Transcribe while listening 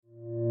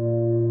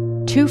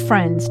Two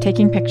friends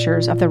taking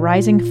pictures of the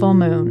rising full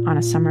moon on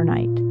a summer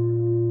night.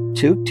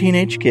 Two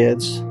teenage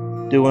kids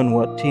doing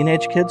what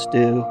teenage kids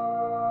do.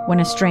 When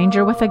a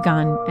stranger with a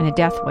gun and a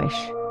death wish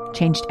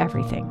changed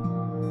everything.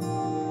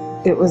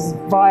 It was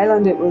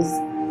violent, it was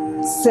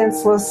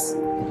senseless,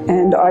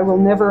 and I will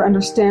never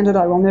understand it,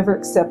 I will never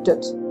accept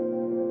it.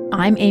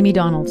 I'm Amy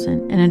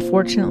Donaldson, and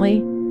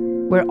unfortunately,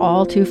 we're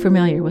all too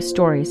familiar with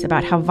stories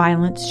about how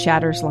violence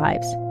shatters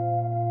lives.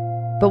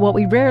 But what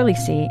we rarely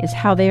see is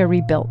how they are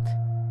rebuilt.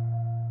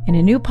 In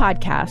a new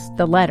podcast,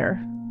 The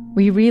Letter,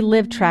 we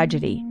relive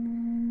tragedy,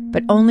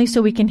 but only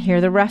so we can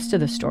hear the rest of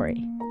the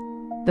story.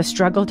 The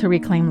struggle to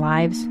reclaim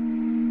lives,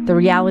 the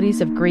realities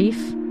of grief,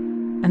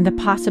 and the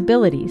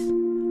possibilities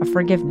of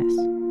forgiveness.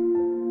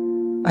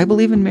 I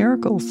believe in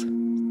miracles.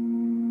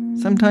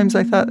 Sometimes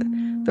I thought,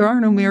 there are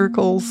no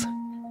miracles.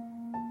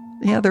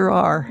 Yeah, there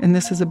are, and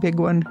this is a big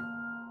one.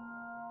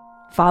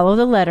 Follow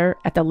The Letter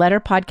at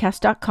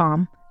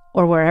theletterpodcast.com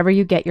or wherever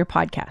you get your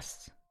podcasts.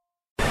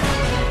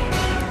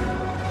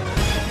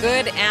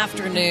 Good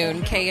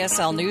afternoon.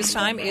 KSL News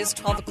Time is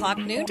 12 o'clock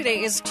noon. Today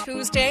is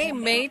Tuesday,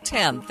 May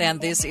 10th, and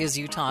this is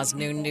Utah's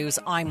Noon News.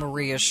 I'm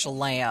Maria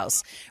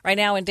Chaleos. Right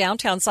now in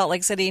downtown Salt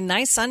Lake City,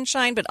 nice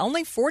sunshine, but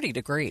only 40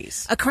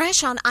 degrees. A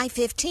crash on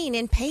I-15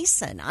 in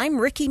Payson. I'm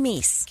Ricky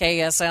Meese.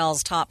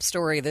 KSL's top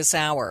story this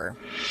hour.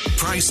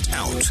 Priced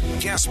out.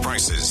 Gas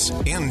prices.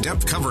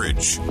 In-depth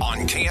coverage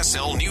on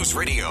KSL News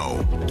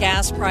Radio.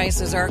 Gas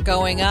prices are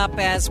going up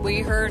as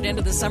we heard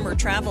into the summer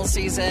travel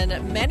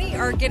season. Many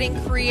are getting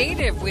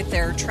creative with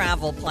their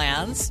travel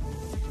plans.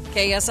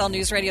 KSL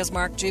News Radio's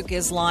Mark Juke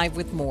is live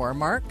with more.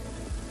 Mark?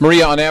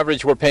 Maria, on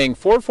average, we're paying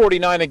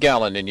 $4.49 a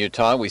gallon in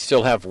Utah. We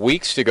still have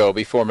weeks to go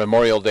before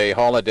Memorial Day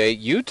holiday.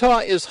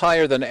 Utah is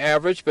higher than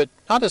average, but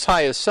not as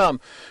high as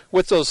some.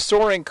 With those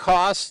soaring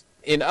costs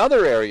in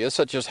other areas,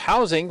 such as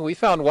housing, we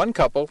found one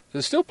couple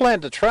who still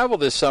planned to travel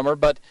this summer,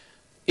 but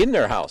in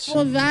their house.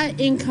 Well, that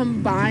in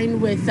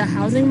combined with the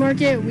housing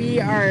market, we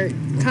are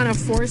kind of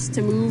forced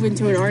to move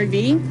into an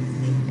RV.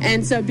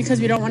 And so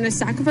because we don't want to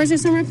sacrifice our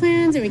summer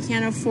plans and we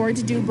can't afford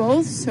to do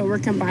both, so we're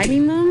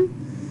combining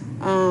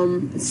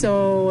them.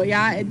 So,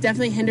 yeah, it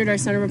definitely hindered our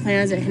summer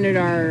plans. It hindered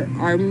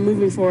our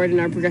moving forward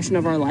and our progression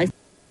of our life.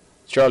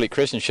 Charlie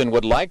Christensen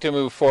would like to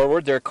move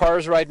forward. Their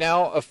cars right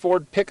now, a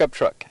Ford pickup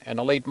truck and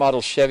a late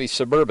model Chevy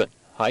Suburban.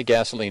 High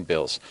gasoline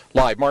bills.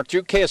 Live, Mark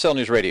Juke, KSL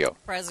News Radio.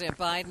 President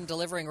Biden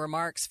delivering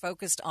remarks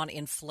focused on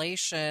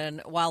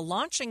inflation while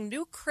launching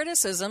new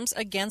criticisms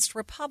against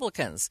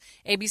Republicans.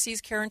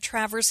 ABC's Karen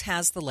Travers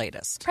has the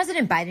latest.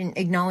 President Biden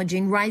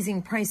acknowledging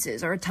rising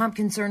prices are a top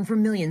concern for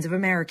millions of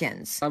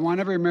Americans. I want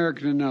every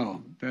American to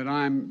know that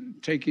I'm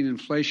taking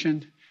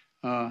inflation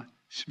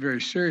very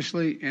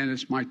seriously, and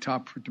it's my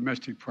top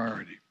domestic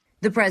priority.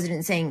 The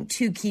president saying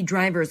two key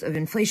drivers of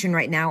inflation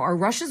right now are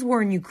Russia's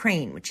war in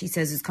Ukraine, which he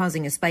says is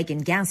causing a spike in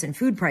gas and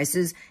food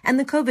prices, and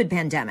the COVID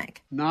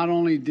pandemic. Not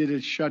only did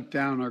it shut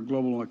down our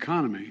global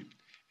economy,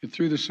 it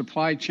threw the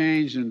supply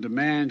chains and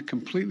demand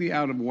completely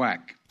out of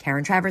whack.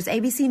 Karen Travers,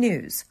 ABC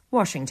News,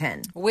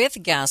 Washington.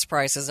 With gas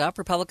prices up,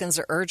 Republicans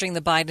are urging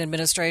the Biden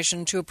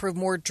administration to approve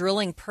more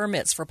drilling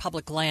permits for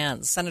public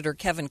lands. Senator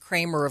Kevin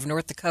Cramer of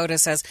North Dakota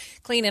says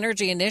clean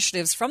energy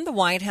initiatives from the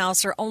White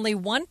House are only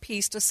one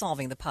piece to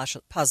solving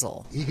the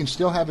puzzle. He can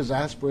still have his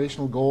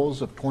aspirational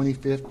goals of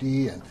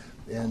 2050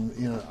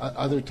 and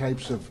other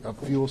types of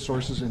fuel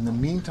sources. In the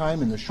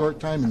meantime, in the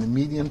short time, in the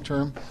medium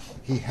term,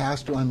 he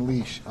has to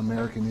unleash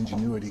American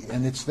ingenuity,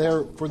 and it's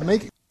there for the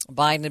making.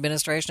 Biden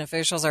administration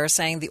officials are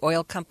saying the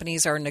oil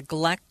companies are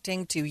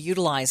neglecting to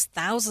utilize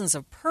thousands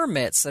of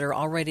permits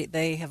that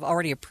they have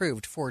already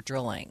approved for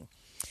drilling.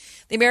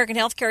 The American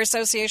Healthcare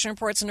Association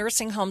reports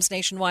nursing homes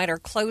nationwide are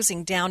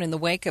closing down in the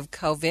wake of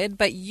COVID,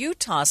 but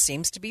Utah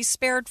seems to be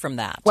spared from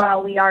that.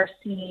 While we are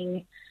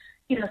seeing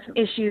some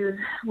issues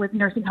with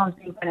nursing homes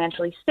being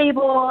financially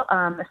stable,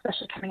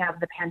 especially coming out of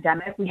the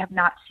pandemic, we have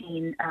not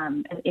seen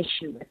an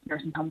issue with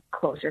nursing home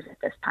closures at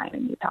this time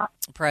in Utah.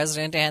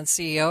 President and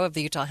CEO of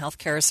the Utah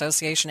Healthcare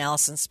Association,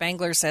 Allison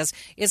Spangler, says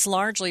it's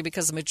largely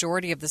because the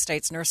majority of the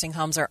state's nursing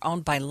homes are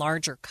owned by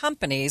larger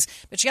companies.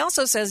 But she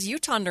also says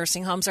Utah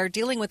nursing homes are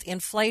dealing with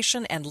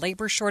inflation and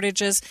labor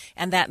shortages,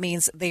 and that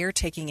means they are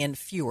taking in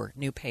fewer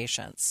new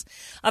patients.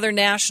 Other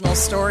national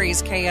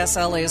stories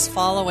KSL is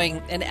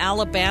following. An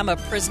Alabama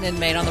prison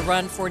inmate on the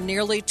run for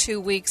nearly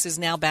 2 weeks is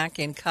now back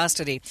in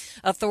custody.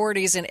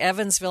 Authorities in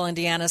Evansville,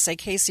 Indiana say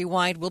Casey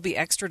White will be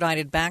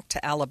extradited back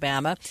to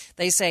Alabama.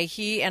 They say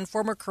he and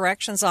former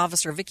corrections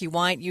officer Vicky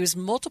White used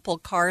multiple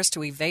cars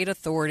to evade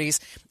authorities.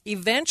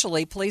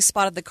 Eventually, police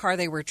spotted the car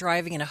they were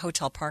driving in a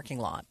hotel parking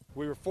lot.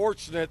 We were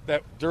fortunate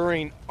that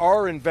during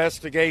our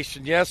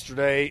investigation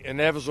yesterday,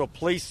 an Evansville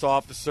police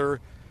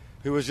officer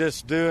who was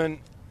just doing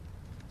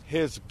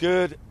his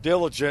good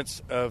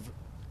diligence of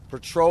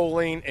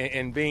patrolling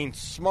and being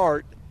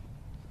smart,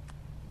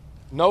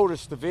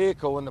 noticed the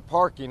vehicle in the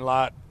parking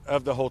lot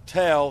of the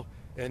hotel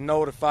and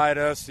notified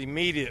us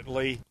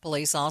immediately.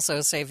 Police also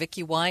say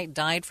Vicky White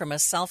died from a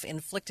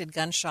self-inflicted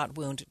gunshot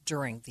wound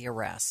during the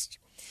arrest.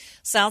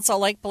 South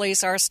Salt Lake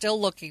police are still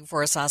looking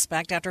for a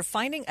suspect after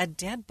finding a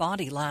dead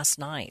body last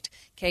night.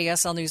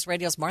 KSL News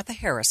Radio's Martha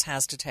Harris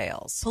has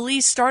details.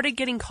 Police started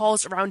getting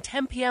calls around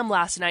 10 p.m.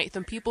 last night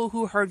from people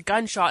who heard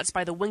gunshots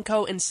by the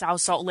Winco in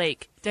South Salt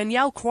Lake.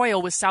 Danielle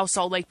Croyle with South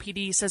Salt Lake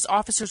PD says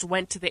officers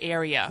went to the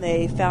area.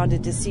 They found a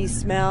deceased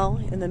smell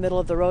in the middle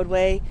of the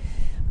roadway,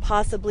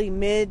 possibly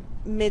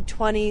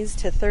mid-20s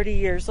to 30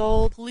 years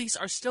old. Police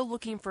are still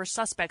looking for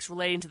suspects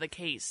relating to the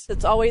case.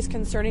 It's always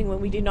concerning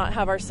when we do not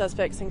have our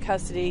suspects in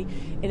custody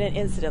in an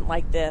incident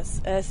like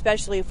this,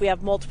 especially if we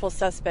have multiple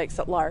suspects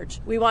at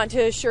large. We want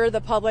to assure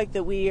the public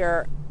that we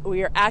are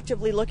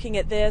actively looking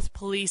at this.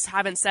 Police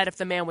haven't said if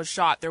the man was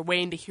shot. They're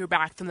waiting to hear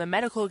back from the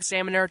medical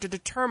examiner to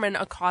determine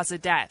a cause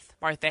of death.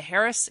 Martha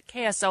Harris,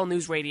 KSL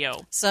News Radio.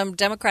 Some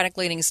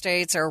Democratic-leaning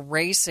states are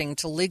racing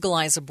to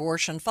legalize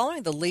abortion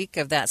following the leak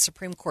of that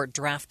Supreme Court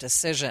draft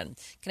decision.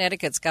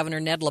 Connecticut's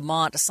Governor Ned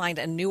Lamont signed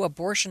a new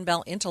abortion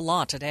bill into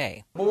law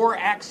today. More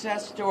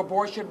access to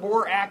abortion,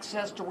 more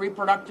access to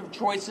reproductive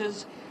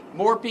choices,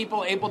 more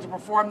people able to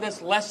perform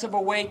this, less of a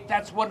wait.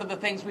 That's one of the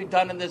things we've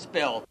done in this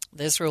bill.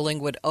 This ruling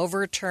would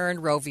overturn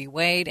Roe v.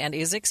 Wade and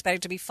is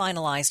expected to be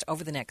finalized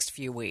over the next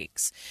few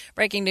weeks.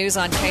 Breaking news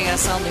on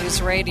KSL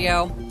News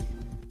Radio.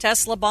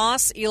 Tesla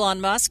boss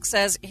Elon Musk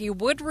says he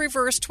would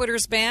reverse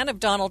Twitter's ban of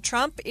Donald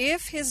Trump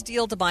if his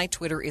deal to buy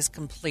Twitter is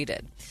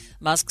completed.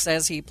 Musk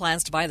says he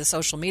plans to buy the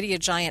social media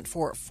giant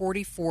for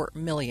 $44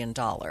 million.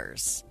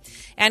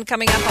 And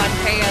coming up on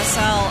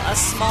KSL, a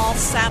small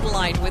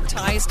satellite with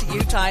ties to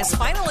Utah is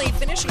finally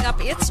finishing up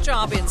its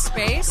job in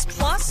space,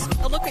 plus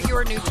a look at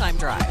your new time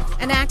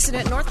drive. An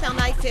accident northbound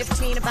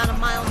I-15 about a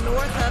mile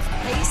north of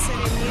Payson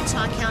in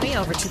Utah County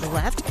over to the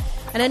left.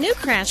 And a new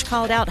crash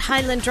called out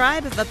Highland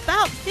Drive of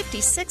about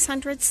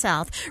 5600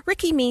 South.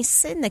 Ricky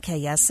Meese in the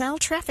KSL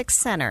Traffic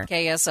Center.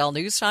 KSL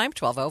News Time,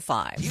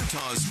 12:05.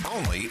 Utah's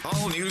only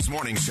all-news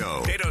morning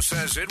show. NATO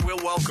says it will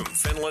welcome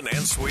Finland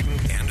and Sweden.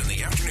 And in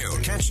the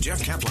afternoon, catch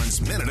Jeff Kaplan's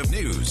Minute of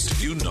News.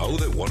 Did you know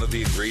that one of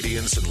the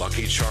ingredients in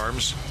Lucky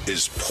Charms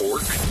is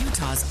pork?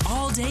 Utah's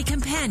all-day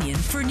companion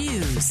for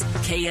news.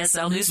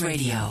 KSL News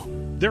Radio.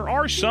 There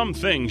are some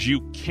things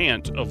you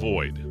can't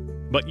avoid,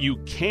 but you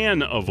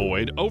can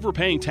avoid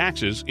overpaying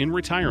taxes in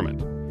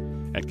retirement.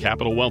 At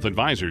Capital Wealth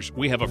Advisors,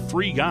 we have a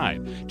free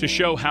guide to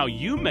show how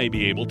you may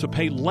be able to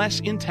pay less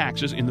in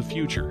taxes in the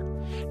future.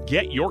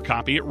 Get your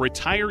copy at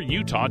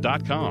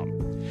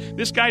retireutah.com.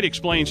 This guide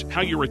explains how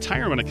your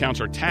retirement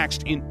accounts are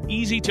taxed in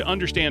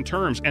easy-to-understand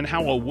terms and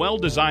how a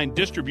well-designed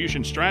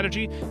distribution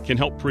strategy can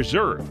help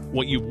preserve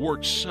what you've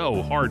worked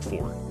so hard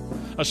for.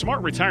 A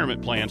smart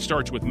retirement plan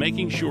starts with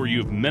making sure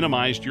you've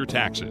minimized your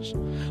taxes.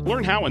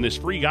 Learn how in this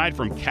free guide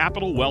from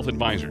Capital Wealth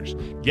Advisors.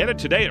 Get it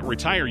today at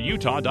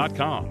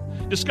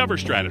retireutah.com. Discover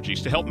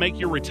strategies to help make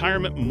your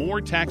retirement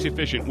more tax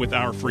efficient with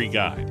our free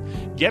guide.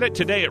 Get it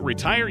today at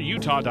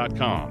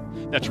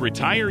retireutah.com. That's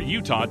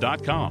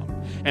retireutah.com.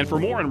 And for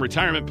more on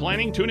retirement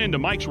planning, tune in to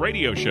Mike's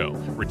radio show,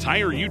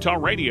 Retire Utah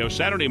Radio,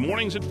 Saturday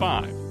mornings at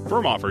 5.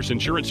 Firm offers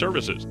insurance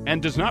services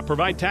and does not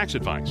provide tax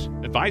advice.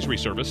 Advisory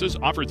services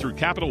offered through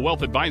Capital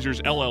Wealth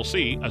Advisors,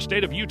 LLC, a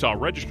state of Utah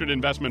registered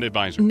investment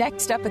advisor.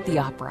 Next up at the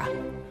Opera.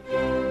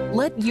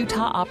 Let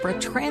Utah Opera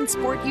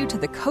transport you to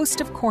the coast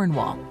of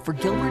Cornwall for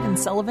Gilbert and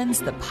Sullivan's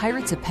The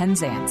Pirates of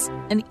Penzance,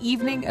 an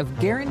evening of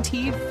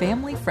guaranteed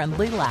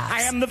family-friendly laughs.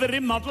 I am the very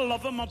model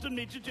of a modern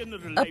Major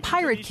General. A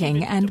Pirate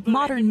King and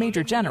modern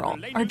Major General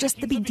are just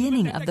the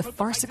beginning of the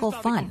farcical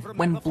fun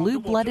when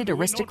blue-blooded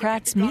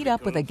aristocrats meet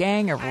up with a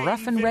gang of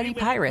rough-and-ready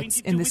pirates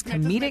in this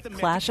comedic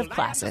clash of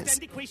classes.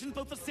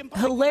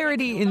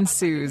 Hilarity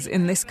ensues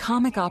in this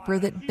comic opera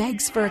that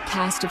begs for a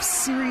cast of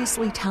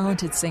seriously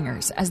talented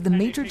singers as the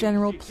Major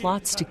General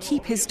plots to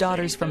keep his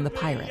daughters from the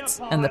pirates,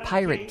 and the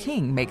Pirate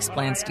King makes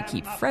plans to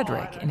keep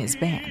Frederick in his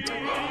band.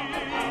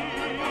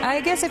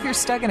 I guess if you're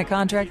stuck in a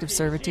contract of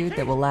servitude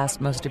that will last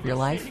most of your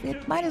life,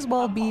 it might as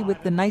well be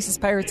with the nicest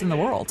pirates in the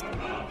world.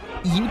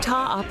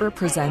 Utah Opera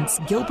presents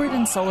Gilbert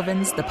and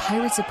Sullivan's The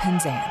Pirates of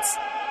Penzance.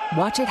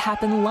 Watch it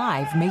happen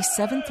live May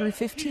 7th through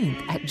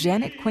 15th at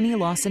Janet Quinney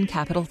Lawson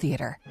Capitol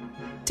Theater.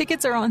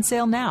 Tickets are on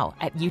sale now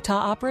at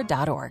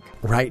utahopera.org.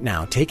 Right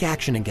now, take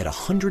action and get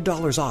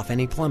 $100 off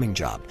any plumbing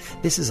job.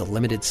 This is a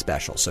limited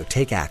special, so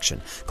take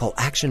action. Call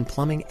Action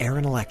Plumbing, Air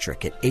and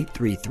Electric at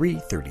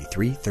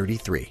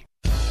 833-3333.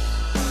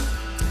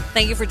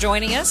 Thank you for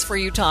joining us for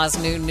Utah's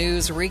Noon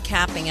News,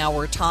 recapping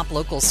our top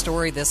local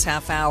story this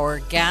half hour.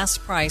 Gas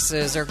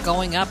prices are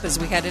going up as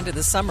we head into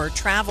the summer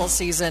travel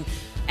season,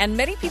 and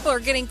many people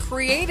are getting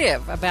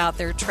creative about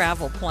their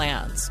travel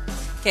plans.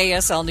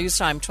 KSL News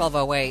Time,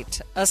 12:08.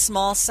 A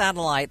small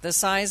satellite the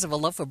size of a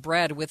loaf of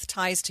bread with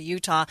ties to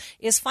Utah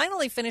is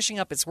finally finishing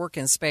up its work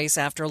in space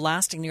after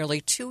lasting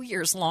nearly 2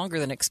 years longer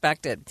than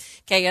expected.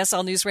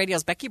 KSL News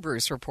Radio's Becky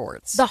Bruce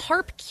reports. The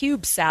HARP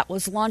CubeSat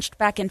was launched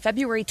back in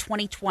February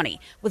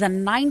 2020 with a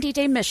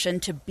 90-day mission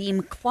to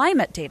beam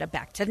climate data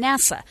back to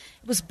NASA.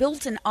 It was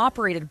built and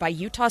operated by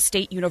Utah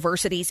State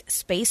University's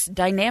Space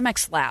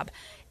Dynamics Lab,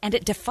 and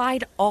it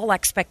defied all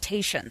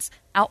expectations,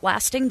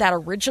 outlasting that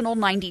original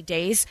 90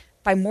 days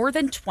by more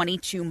than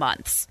 22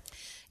 months.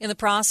 In the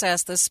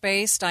process, the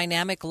Space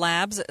Dynamic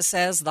Labs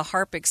says the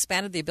HARP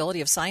expanded the ability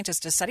of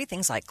scientists to study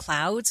things like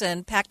clouds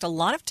and packed a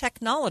lot of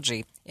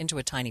technology into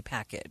a tiny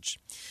package.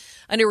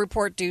 A new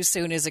report due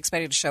soon is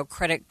expected to show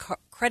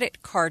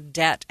credit card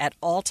debt at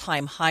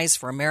all-time highs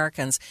for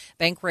Americans.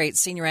 Bankrate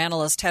senior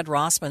analyst Ted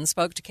Rossman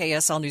spoke to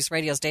KSL News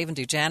Radio's David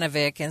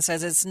Dujanovic and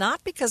says it's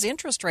not because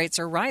interest rates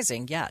are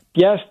rising yet.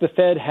 Yes, the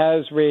Fed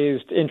has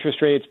raised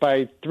interest rates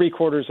by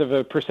 0.75 of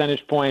a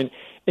percentage point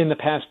in the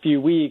past few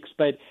weeks,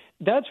 but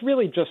that's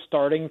really just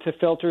starting to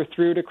filter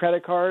through to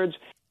credit cards.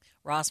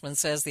 Rossman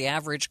says the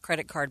average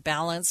credit card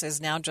balance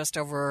is now just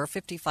over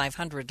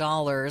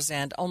 $5,500,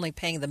 and only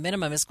paying the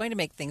minimum is going to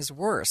make things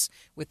worse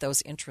with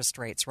those interest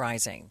rates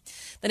rising.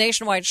 The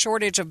nationwide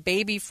shortage of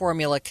baby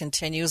formula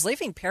continues,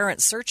 leaving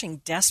parents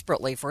searching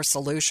desperately for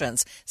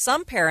solutions.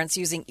 Some parents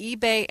using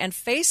eBay and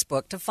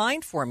Facebook to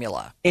find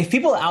formula. If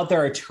people out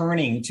there are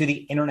turning to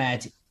the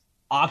internet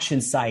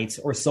auction sites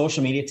or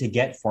social media to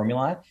get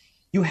formula,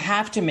 you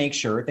have to make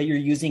sure that you're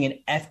using an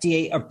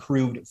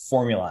FDA-approved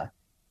formula.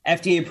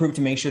 FDA approved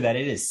to make sure that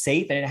it is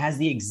safe and it has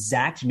the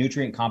exact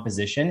nutrient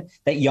composition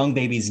that young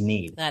babies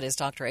need. That is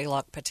Dr.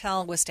 Alok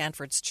Patel with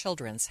Stanford's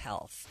Children's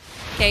Health.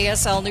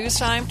 KSL News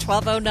Time,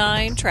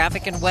 12:09.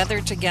 Traffic and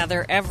weather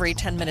together every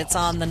 10 minutes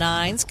on the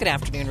nines. Good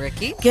afternoon,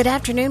 Ricky. Good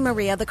afternoon,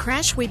 Maria. The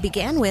crash we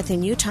began with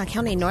in Utah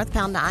County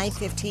northbound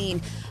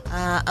I-15,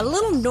 a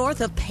little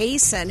north of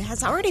Payson,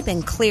 has already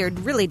been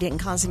cleared. Really didn't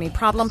cause any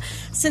problem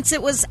since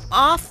it was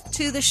off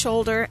to the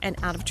shoulder and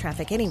out of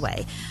traffic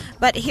anyway.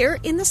 But here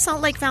in the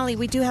Salt Lake Valley,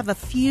 we do have a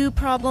few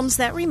problems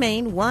that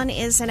remain. One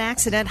is an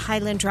accident,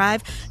 Highland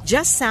Drive,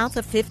 just south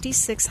of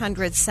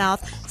 5600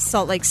 South.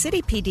 Salt Lake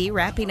City PD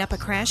wrapping up a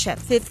crash at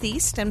 5th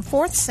East and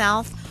 4th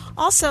South.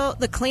 Also,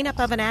 the cleanup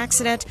of an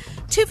accident.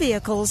 2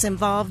 vehicles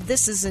involved.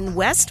 This is in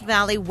West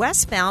Valley,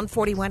 westbound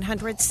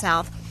 4100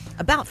 South,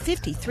 about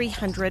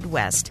 5300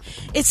 West.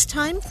 It's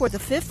time for the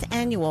 5th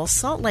annual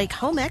Salt Lake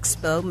Home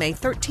Expo, May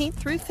 13th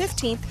through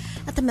 15th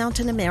at the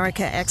Mountain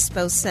America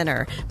Expo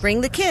Center.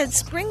 Bring the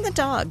kids, bring the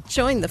dog,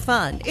 join the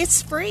fun.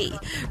 It's free.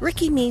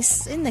 Ricky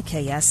Meese in the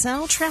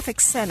KSL Traffic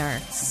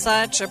Center.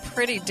 Such a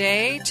pretty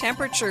day.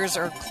 Temperatures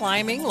are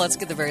climbing. Let's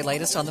get the very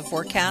latest on the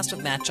forecast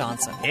with Matt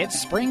Johnson.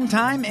 It's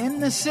springtime in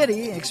the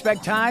city.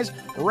 Expect highs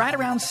right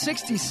around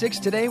 66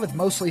 today with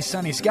mostly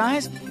sunny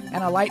skies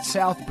and a light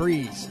south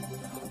breeze.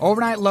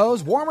 Overnight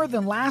lows warmer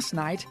than last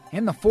night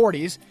in the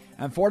 40s.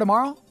 And for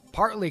tomorrow,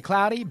 partly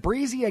cloudy,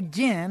 breezy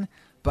again,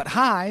 but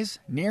highs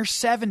near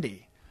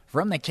 70.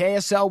 From the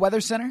KSL Weather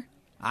Center,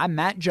 I'm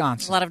Matt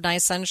Johnson. A lot of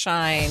nice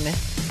sunshine.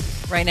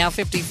 Right now,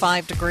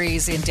 55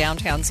 degrees in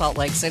downtown Salt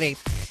Lake City.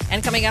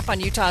 And coming up on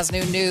Utah's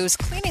New News,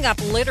 cleaning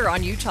up litter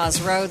on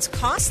Utah's roads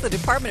costs the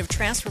Department of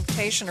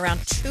Transportation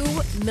around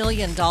 $2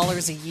 million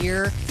a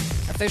year.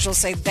 Officials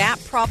say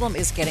that problem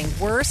is getting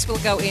worse. We'll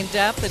go in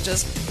depth in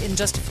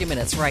just a few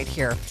minutes right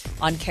here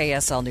on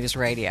KSL News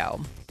Radio.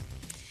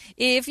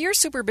 If you're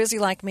super busy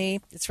like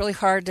me, it's really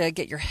hard to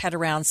get your head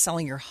around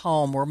selling your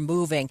home or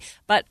moving.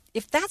 But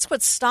if that's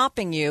what's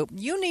stopping you,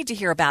 you need to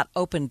hear about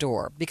Open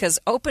Door, because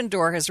Open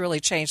Door has really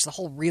changed the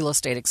whole real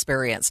estate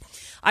experience.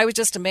 I was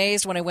just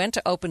amazed when I went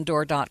to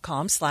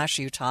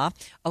opendoor.com/Utah.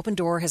 Open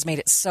Door has made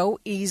it so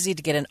easy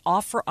to get an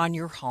offer on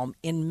your home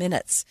in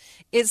minutes.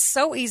 It's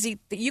so easy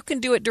that you can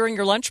do it during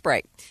your lunch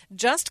break.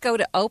 Just go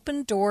to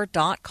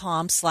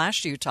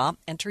opendoor.com/Utah,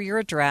 enter your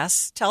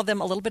address, tell them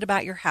a little bit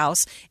about your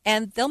house,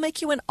 and they'll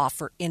make you an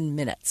offer in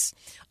minutes.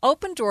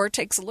 Open Door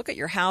takes a look at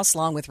your house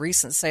along with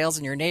recent sales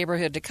in your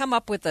neighborhood to come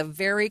up with a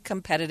very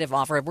competitive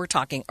offer. We're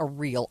talking a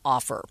real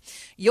offer.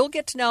 You'll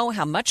get to know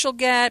how much you'll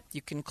get,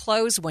 you can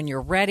close when you're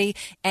ready,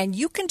 and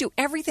you can do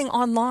everything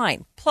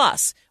online.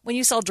 Plus, when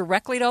you sell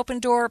directly to Open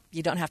Door,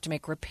 you don't have to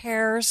make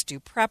repairs, do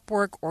prep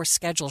work, or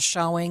schedule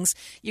showings.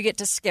 You get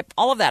to skip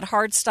all of that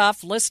hard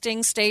stuff,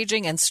 listing,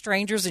 staging, and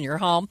strangers in your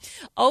home.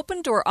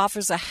 Open Door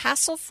offers a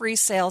hassle-free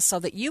sale so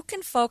that you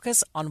can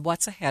focus on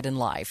what's ahead in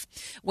life.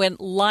 When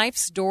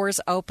life's doors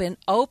open,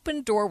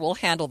 Open Door will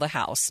handle the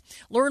house.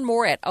 Learn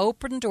more at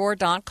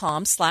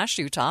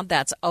opendoor.com/Utah.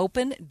 That's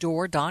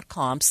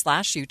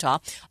opendoor.com/Utah.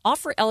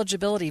 Offer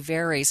eligibility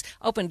varies.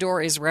 Open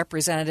Door is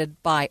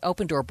represented by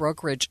Open Door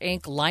Brokerage,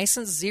 Inc.,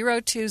 license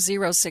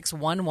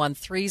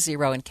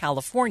 02061130 in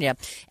California,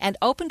 and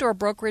Open Door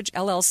Brokerage,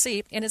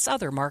 LLC, in its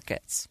other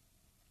markets.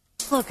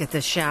 Look at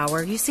the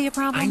shower. You see a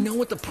problem? I know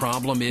what the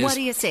problem is. What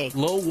do you see?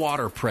 Low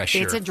water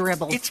pressure. It's a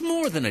dribble. It's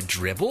more than a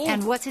dribble.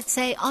 And what's it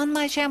say on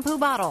my shampoo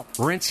bottle?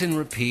 Rinse and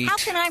repeat. How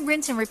can I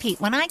rinse and repeat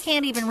when I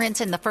can't even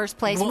rinse in the first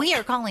place? Well, we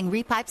are calling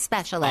Repipe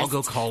Specialists. I'll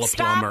go call a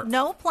Stop. plumber.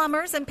 No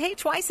plumbers and pay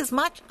twice as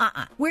much?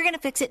 We're going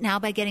to fix it now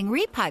by getting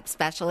Repipe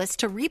Specialists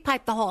to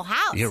repipe the whole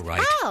house. You're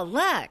right. Oh,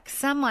 look.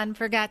 Someone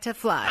forgot to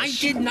flush. I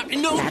did not.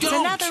 No, That's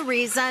don't. another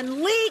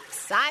reason.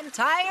 Leaks. I'm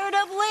tired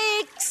of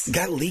leaks.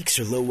 Got leaks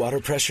or low water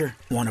pressure?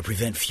 Want to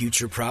prevent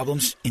future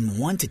problems? In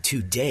 1 to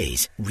 2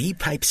 days,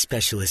 Repipe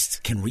specialists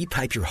can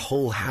repipe your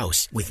whole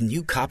house with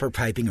new copper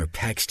piping or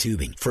PEX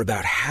tubing for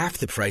about half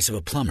the price of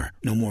a plumber.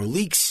 No more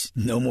leaks,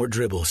 no more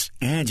dribbles,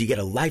 and you get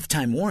a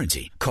lifetime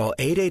warranty. Call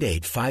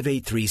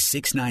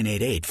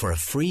 888-583-6988 for a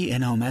free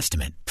in-home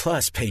estimate.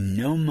 Plus, pay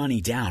no money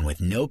down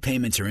with no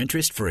payments or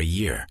interest for a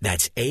year.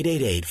 That's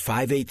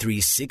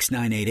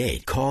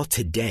 888-583-6988. Call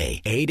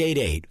today,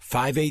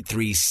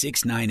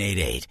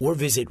 888-583-6988, or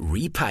visit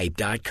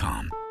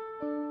repipe.com.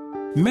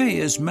 May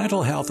is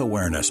Mental Health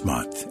Awareness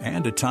Month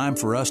and a time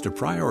for us to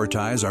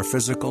prioritize our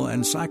physical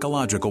and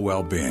psychological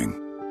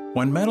well-being.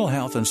 When mental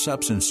health and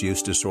substance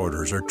use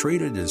disorders are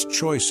treated as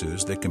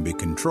choices that can be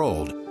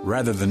controlled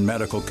rather than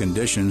medical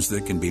conditions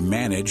that can be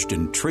managed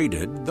and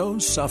treated,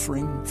 those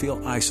suffering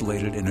feel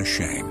isolated and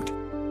ashamed.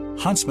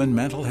 Huntsman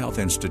Mental Health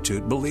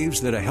Institute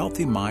believes that a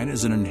healthy mind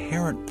is an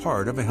inherent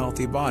part of a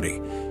healthy body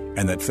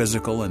and that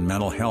physical and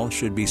mental health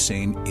should be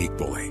seen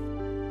equally.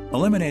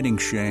 Eliminating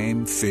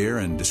shame, fear,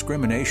 and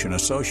discrimination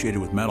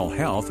associated with mental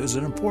health is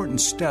an important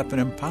step in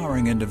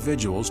empowering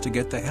individuals to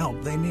get the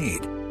help they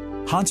need.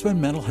 Huntsman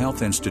Mental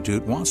Health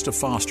Institute wants to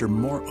foster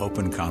more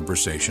open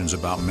conversations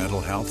about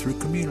mental health through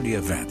community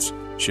events,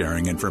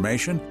 sharing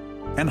information,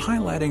 and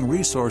highlighting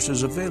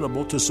resources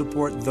available to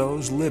support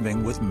those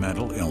living with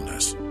mental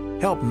illness.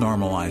 Help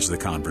normalize the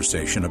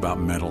conversation about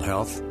mental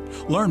health.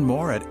 Learn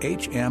more at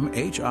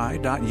hmhi.utah.edu.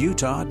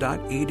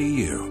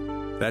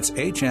 That's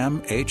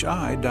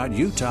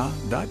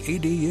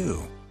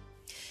hmhi.utah.edu.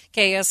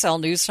 KSL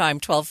News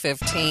Time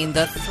 12:15.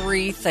 The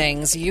 3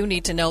 things you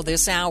need to know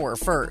this hour.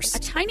 First,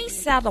 a tiny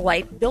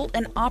satellite built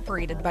and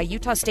operated by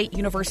Utah State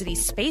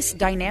University's Space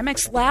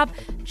Dynamics Lab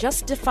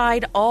just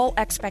defied all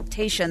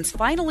expectations,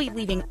 finally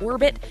leaving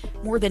orbit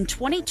more than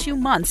 22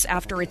 months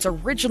after its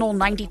original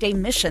 90-day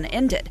mission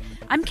ended.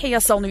 I'm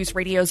KSL News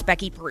Radio's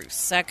Becky Bruce.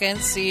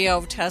 Second, CEO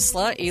of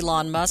Tesla,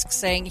 Elon Musk,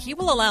 saying he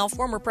will allow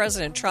former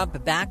President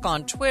Trump back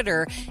on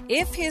Twitter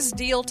if his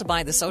deal to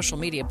buy the social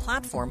media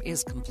platform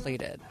is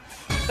completed.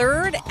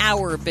 Third,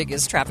 our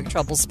biggest traffic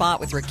trouble spot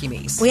with Ricky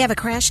Meese. We have a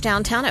crash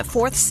downtown at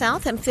 4th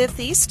South and 5th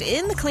East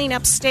in the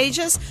cleanup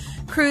stages.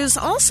 Crews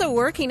also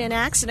working an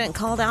accident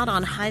called out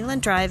on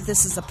Highland Drive.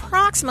 This is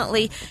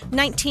approximately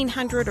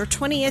 1900 or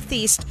 20th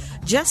East,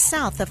 just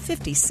south of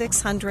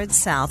 5600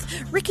 South.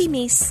 Ricky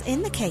Meese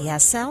in the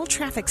KSL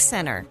Traffic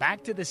Center.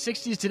 Back to the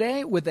 60s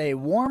today with a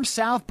warm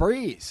south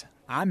breeze.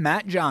 I'm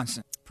Matt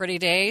Johnson. Pretty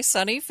day,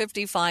 sunny,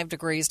 55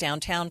 degrees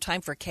downtown.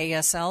 Time for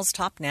KSL's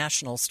top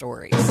national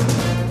stories.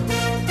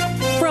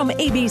 From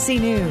ABC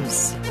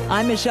News,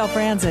 I'm Michelle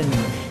Franzen.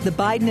 The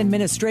Biden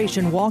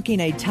administration walking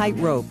a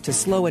tightrope to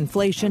slow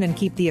inflation and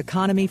keep the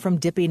economy from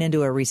dipping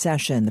into a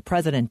recession. The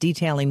president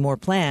detailing more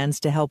plans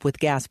to help with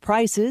gas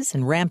prices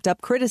and ramped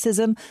up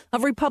criticism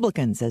of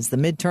Republicans as the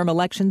midterm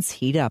elections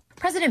heat up.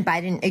 President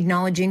Biden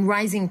acknowledging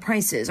rising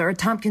prices are a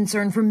top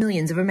concern for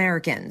millions of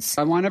Americans.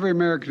 I want every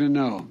American to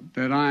know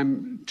that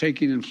I'm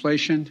taking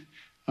inflation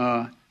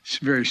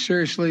very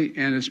seriously,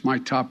 and it's my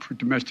top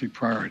domestic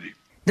priority.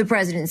 The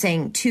president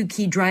saying 2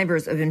 key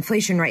drivers of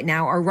inflation right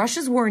now are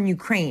Russia's war in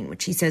Ukraine,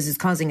 which he says is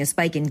causing a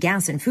spike in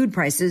gas and food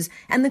prices,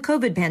 and the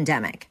COVID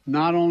pandemic.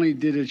 Not only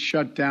did it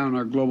shut down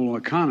our global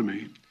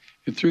economy,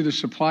 it threw the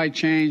supply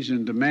chains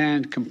and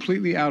demand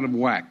completely out of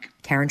whack.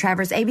 Karen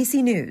Travers,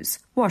 ABC News,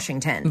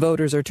 Washington.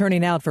 Voters are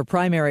turning out for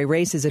primary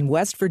races in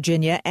West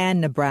Virginia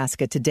and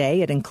Nebraska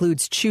today. It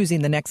includes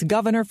choosing the next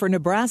governor for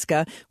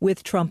Nebraska,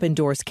 with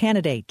Trump-endorsed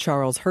candidate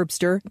Charles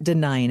Herbster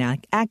denying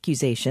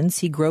accusations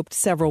he groped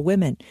several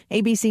women.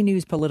 ABC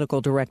News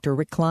political director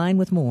Rick Klein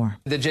with more.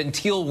 The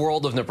genteel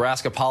world of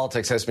Nebraska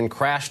politics has been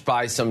crashed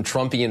by some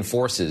Trumpian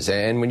forces.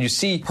 And when you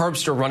see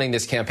Herbster running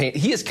this campaign,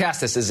 he has cast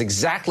this as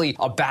exactly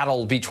a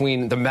battle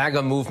between the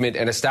MAGA movement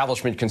and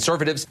establishment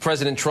conservatives.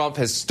 President Trump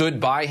has stood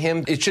by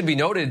him. It should be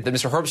noted that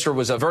Mr. Herbster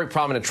was a very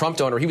prominent Trump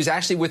donor. He was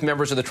actually with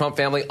members of the Trump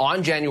family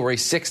on January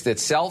 6th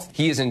itself.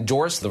 He has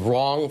endorsed the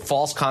wrong,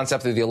 false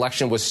concept that the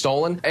election was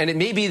stolen. And it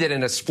may be that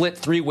in a split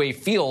 3-way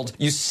field,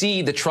 you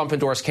see the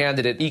Trump-endorsed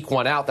candidate eke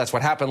one out. That's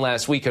what happened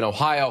last week in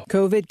Ohio.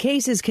 COVID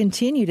cases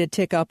continue to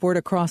tick upward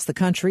across the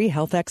country.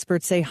 Health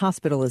experts say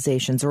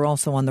hospitalizations are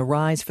also on the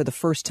rise for the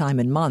first time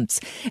in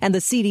months. And the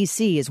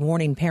CDC is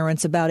warning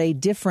parents about a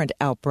different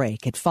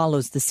outbreak. It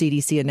follows the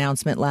CDC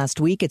announcement last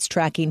week. It's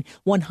tracking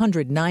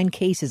 109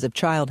 cases of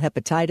child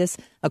hepatitis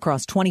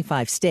across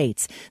 25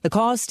 states. The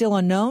cause still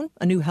unknown.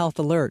 A new health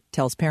alert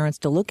tells parents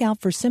to look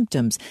out for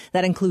symptoms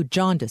that include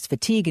jaundice,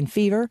 fatigue, and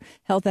fever.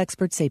 Health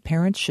experts say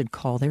parents should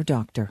call their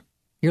doctor.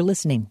 You're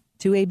listening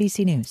to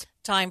ABC News.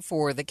 Time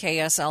for the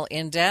KSL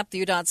In-Depth.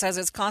 UDOT says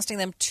it's costing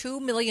them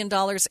 $2 million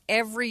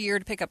every year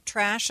to pick up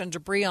trash and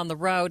debris on the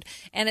road.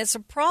 And it's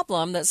a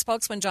problem that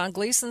spokesman John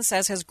Gleason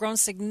says has grown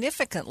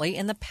significantly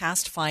in the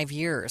past 5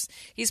 years.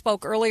 He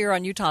spoke earlier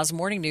on Utah's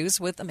Morning News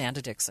with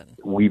Amanda Dixon.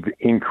 We've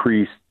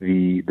increased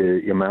the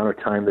amount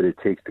of time that it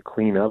takes to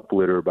clean up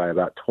litter by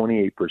about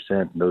 28%.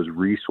 And those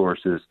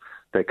resources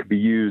that could be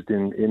used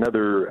in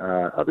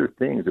other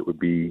things that would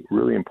be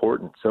really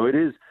important. So it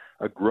is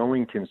a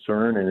growing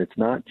concern, and it's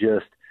not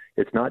just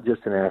it's not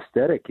just an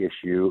aesthetic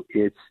issue,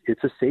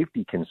 it's a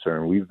safety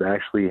concern. We've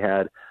actually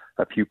had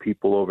a few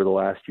people over the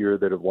last year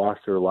that have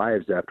lost their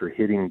lives after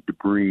hitting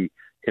debris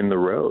in the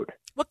road.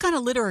 What kind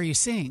of litter are you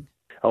seeing?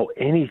 Oh,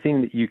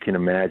 anything that you can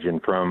imagine,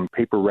 from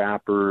paper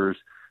wrappers,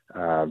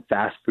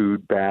 fast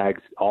food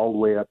bags, all the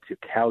way up to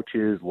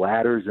couches,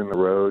 ladders in the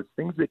roads,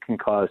 things that can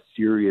cause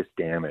serious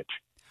damage.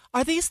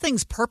 Are these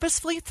things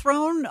purposefully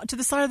thrown to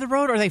the side of the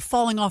road, or are they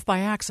falling off by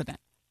accident?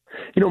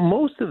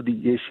 Most of the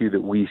issue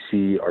that we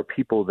see are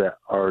people that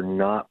are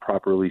not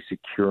properly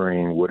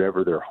securing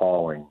whatever they're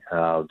hauling.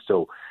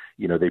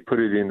 They put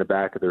it in the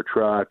back of their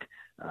truck.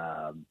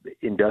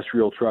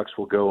 Industrial trucks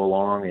will go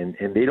along,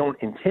 and they don't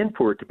intend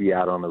for it to be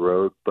out on the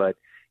road. But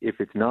if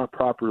it's not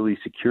properly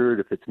secured,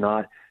 if it's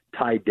not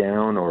tied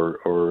down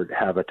or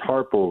have a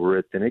tarp over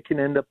it, then it can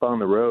end up on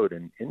the road.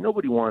 And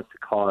nobody wants to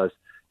cause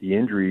the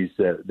injuries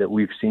that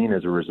we've seen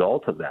as a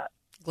result of that.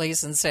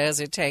 Gleason says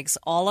it takes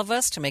all of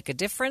us to make a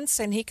difference,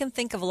 and he can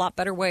think of a lot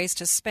better ways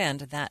to spend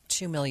that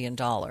 $2 million.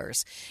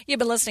 You've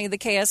been listening to the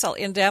KSL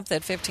In-Depth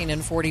at 15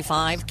 and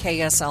 45,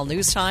 KSL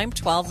News Time,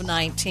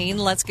 12:19.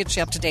 Let's get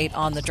you up to date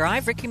on the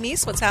drive. Ricky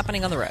Meese, what's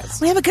happening on the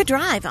roads? We have a good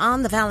drive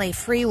on the Valley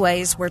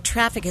freeways where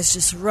traffic is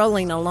just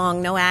rolling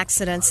along, no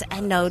accidents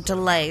and no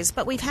delays.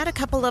 But we've had a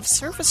couple of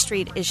surface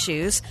street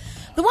issues.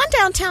 The one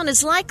downtown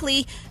is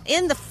likely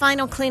in the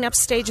final cleanup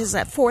stages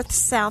at 4th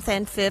South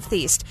and 5th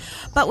East.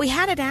 But we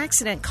had an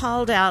accident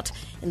called out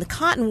in the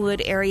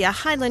Cottonwood area,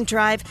 Highland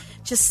Drive,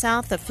 just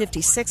south of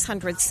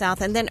 5600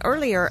 South, and then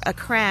earlier a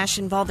crash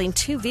involving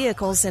two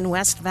vehicles in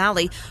West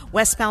Valley,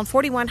 westbound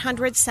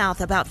 4100 South,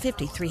 about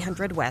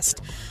 5300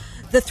 West.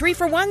 The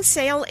 3-for-1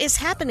 sale is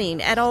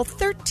happening at all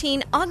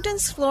 13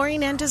 Ogden's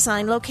Flooring and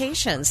Design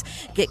locations.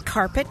 Get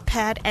carpet,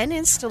 pad, and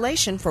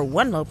installation for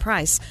one low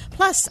price,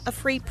 plus a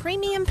free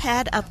premium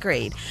pad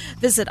upgrade.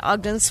 Visit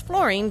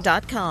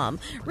ogdensflooring.com.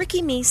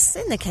 Ricky Meese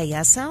in the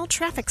KSL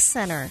Traffic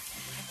Center.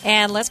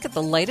 And let's get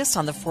the latest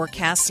on the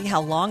forecast, see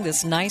how long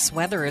this nice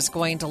weather is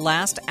going to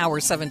last.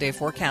 Our 7-day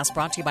forecast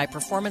brought to you by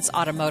Performance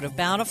Automotive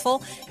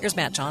Bountiful. Here's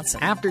Matt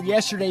Johnson. After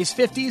yesterday's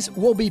 50s,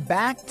 we'll be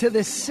back to the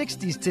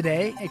 60s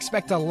today.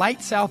 Expect a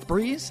light south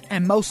breeze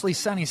and mostly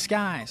sunny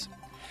skies.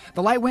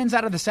 The light winds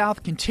out of the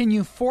south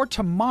continue for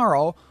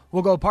tomorrow.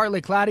 We'll go partly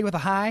cloudy with a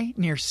high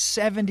near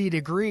 70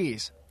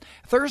 degrees.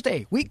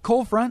 Thursday, weak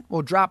cold front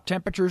will drop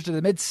temperatures to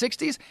the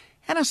mid-60s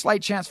and a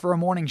slight chance for a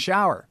morning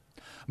shower.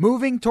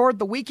 Moving toward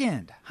the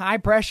weekend, high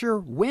pressure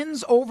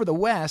winds over the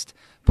west,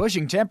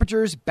 pushing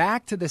temperatures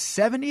back to the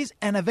 70s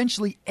and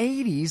eventually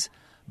 80s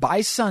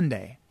by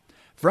Sunday.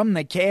 From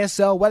the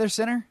KSL Weather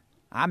Center,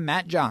 I'm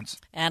Matt Johnson.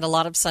 And a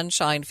lot of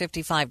sunshine,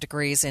 55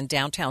 degrees in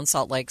downtown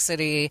Salt Lake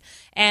City.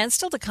 And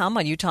still to come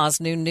on Utah's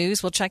Noon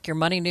News, we'll check your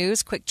money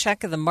news. Quick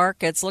check of the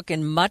markets,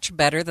 looking much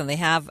better than they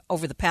have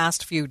over the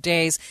past few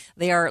days.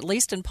 They are at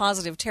least in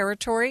positive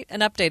territory.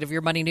 An update of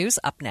your money news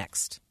up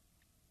next.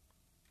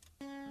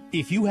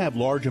 If you have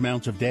large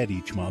amounts of debt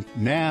each month,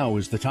 now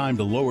is the time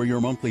to lower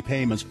your monthly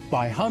payments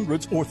by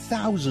hundreds or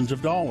thousands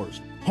of dollars.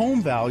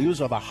 Home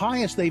values are the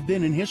highest they've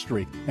been in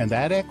history, and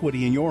that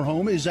equity in your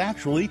home is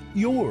actually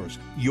yours.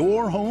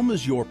 Your home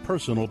is your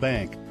personal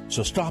bank.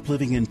 So stop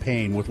living in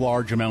pain with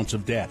large amounts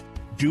of debt.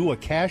 Do a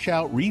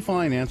cash-out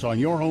refinance on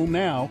your home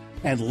now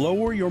and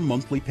lower your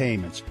monthly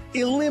payments.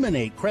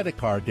 Eliminate credit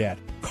card debt,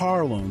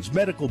 car loans,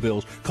 medical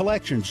bills,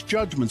 collections,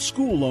 judgments,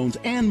 school loans,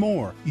 and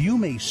more. You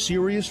may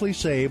seriously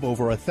save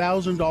over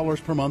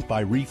 $1,000 per month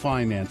by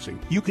refinancing.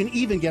 You can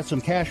even get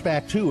some cash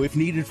back, too, if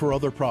needed for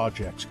other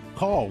projects.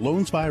 Call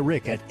Loans by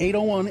Rick at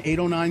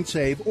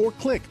 801-809-SAVE or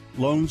click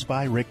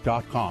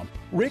loansbyrick.com.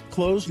 Rick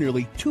closed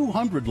nearly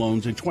 200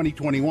 loans in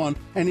 2021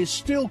 and is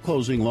still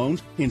closing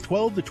loans in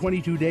 12 to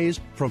 22 days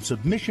from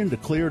submission to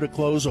clear to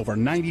close over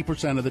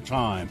 90% of the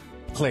time.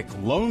 Click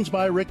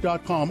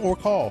loansbyrick.com or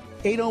call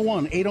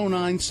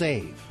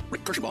 801-809-SAVE.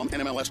 Rick Kirschbaum,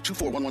 NMLS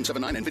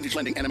 241179, and Vintage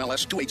Lending,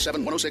 NMLS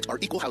 287106 are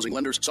equal housing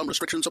lenders. Some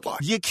restrictions apply.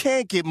 You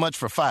can't get much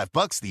for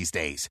 $5 these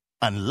days.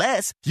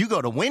 Unless you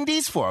go to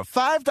Wendy's for a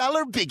 $5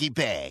 Biggie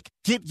Bag.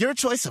 Get your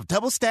choice of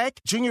double stack,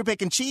 junior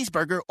bacon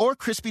cheeseburger, or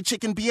crispy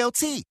chicken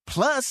BLT.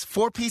 Plus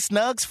 4-piece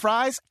nugs,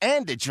 fries,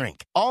 and a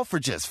drink. All for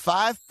just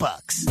 $5.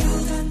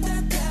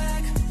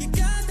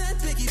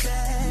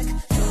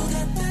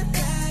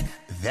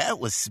 That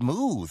was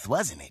smooth,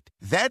 wasn't it?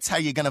 That's how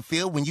you're going to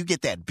feel when you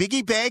get that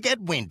Biggie Bag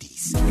at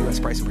Wendy's. U.S.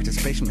 price and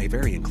participation may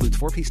vary. Includes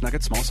 4-piece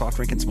nuggets, small soft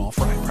drink, and small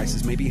fry.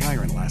 Prices may be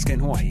higher in Alaska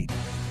and Hawaii.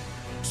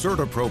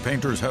 CertaPro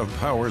painters have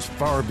powers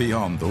far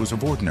beyond those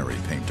of ordinary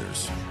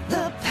painters.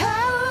 The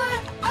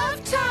power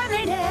of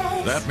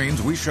timeliness. That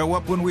means we show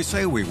up when we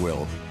say we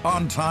will,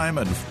 on time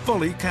and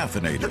fully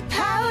caffeinated. The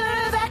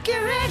power of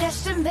accurate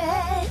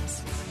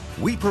estimates.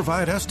 We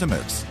provide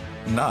estimates,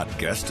 not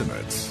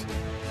guesstimates.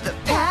 The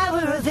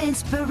power of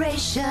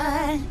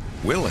inspiration.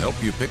 We'll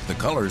help you pick the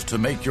colors to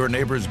make your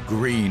neighbors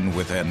green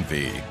with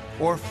envy,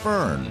 or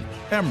fern,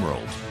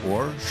 emerald,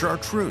 or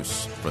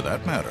chartreuse, for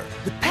that matter.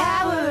 The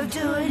power of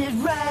doing it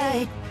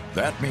right.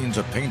 That means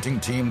a painting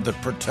team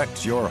that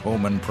protects your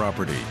home and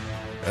property,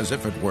 as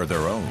if it were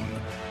their own.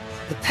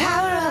 The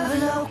power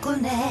of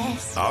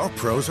localness. Our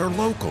pros are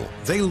local.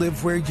 They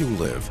live where you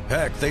live.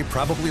 Heck, they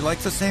probably like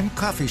the same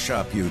coffee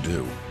shop you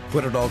do.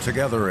 Put it all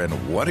together and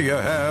what do you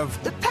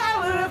have? The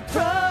power of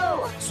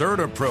pro.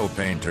 CertaPro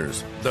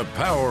Painters. The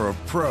power of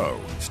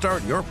pro.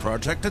 Start your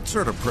project at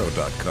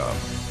CertaPro.com.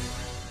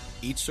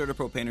 Each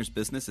CertaPro Painter's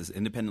business is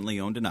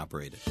independently owned and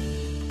operated.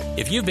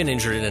 If you've been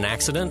injured in an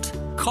accident,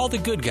 call the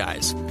Good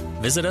Guys.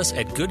 Visit us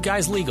at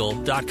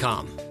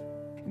goodguyslegal.com.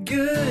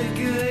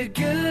 Good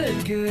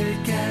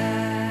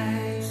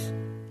guys.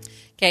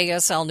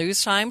 KSL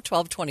News Time,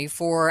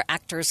 1224.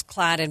 Actors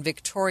clad in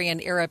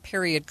Victorian-era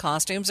period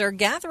costumes are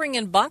gathering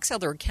in Box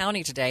Elder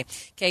County today.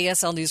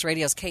 KSL News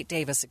Radio's Kate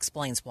Davis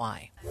explains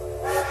why.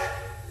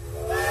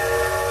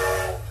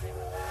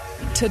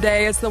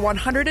 Today is the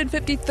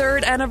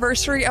 153rd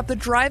anniversary of the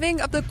driving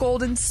of the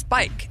Golden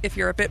Spike. If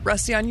you're a bit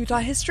rusty on Utah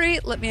history,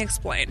 let me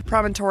explain.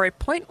 Promontory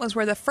Point was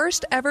where the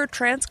first ever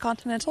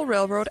transcontinental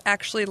railroad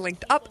actually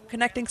linked up,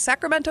 connecting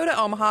Sacramento to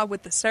Omaha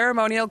with the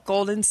ceremonial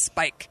Golden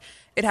Spike.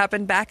 It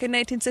happened back in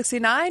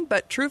 1869,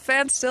 but true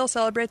fans still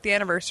celebrate the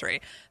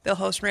anniversary. They'll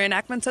host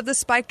reenactments of the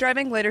spike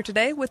driving later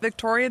today with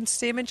Victorian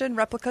steam engine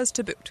replicas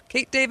to boot.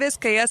 Kate Davis,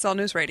 KSL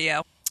News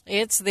Radio.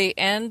 It's the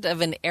end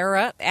of an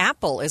era.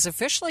 Apple is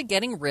officially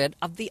getting rid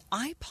of the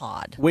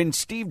iPod. When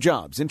Steve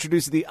Jobs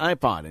introduced the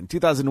iPod in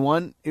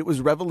 2001, it was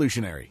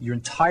revolutionary. Your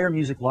entire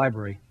music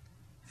library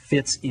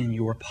fits in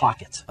your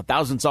pocket.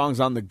 1,000 songs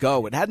on the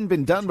go. It hadn't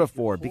been done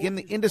before. Became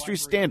the industry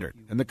standard.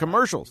 And the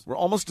commercials were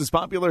almost as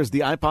popular as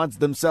the iPods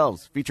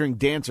themselves, featuring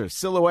dancers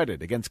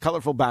silhouetted against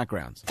colorful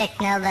backgrounds.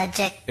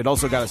 Technologic. It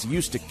also got us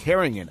used to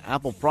carrying an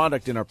Apple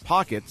product in our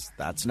pockets.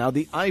 That's now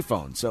the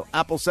iPhone. So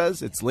Apple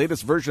says its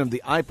latest version of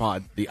the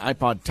iPod, the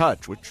iPod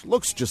Touch, which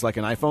looks just like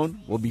an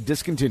iPhone, will be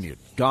discontinued.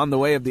 Gone the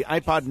way of the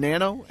iPod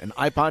Nano and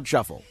iPod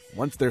Shuffle.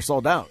 Once they're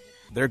sold out,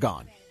 they're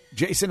gone.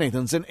 Jason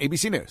Nathanson,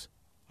 ABC News,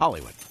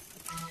 Hollywood.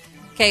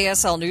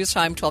 KSL News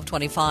Time,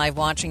 1225,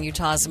 watching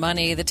Utah's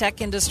money. The tech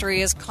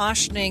industry is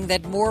cautioning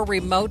that more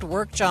remote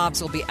work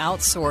jobs will be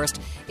outsourced.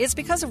 It's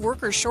because of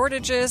worker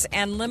shortages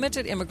and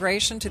limited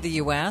immigration to the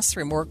U.S.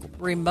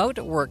 Remote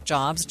work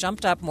jobs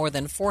jumped up more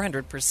than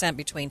 400%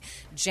 between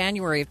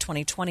January of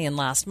 2020 and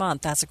last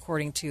month. That's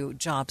according to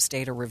Jobs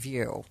Data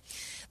Review.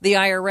 The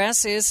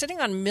IRS is sitting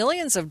on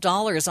millions of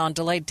dollars on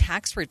delayed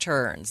tax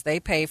returns. They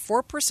pay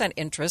 4%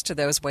 interest to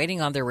those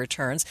waiting on their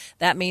returns.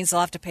 That means they'll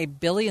have to pay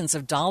billions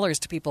of dollars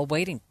to people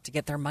waiting to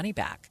get their money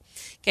back.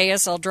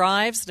 KSL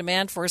Drives,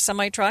 demand for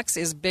semi-trucks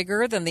is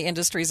bigger than the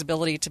industry's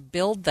ability to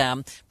build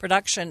them.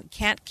 Production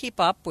can't keep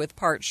up with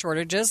part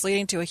shortages,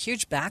 leading to a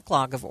huge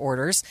backlog of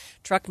orders.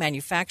 Truck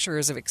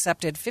manufacturers have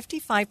accepted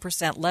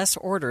 55% less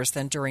orders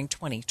than during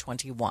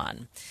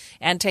 2021.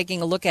 And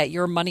taking a look at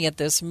your money at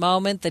this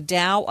moment, the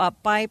Dow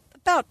up by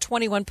about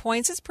 21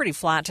 points. It's pretty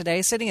flat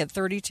today, sitting at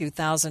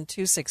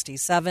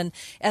 32,267.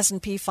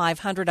 S&P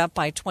 500 up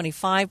by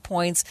 25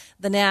 points.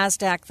 The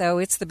NASDAQ, though,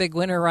 it's the big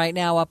winner right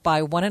now, up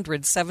by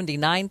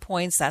 179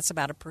 points. That's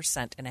about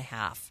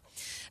 1.5%.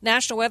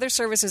 National Weather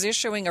Service is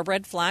issuing a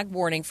red flag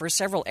warning for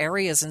several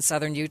areas in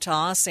southern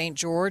Utah. St.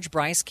 George,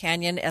 Bryce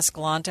Canyon,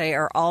 Escalante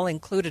are all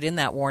included in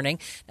that warning.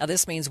 Now,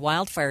 this means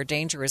wildfire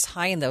danger is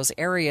high in those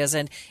areas,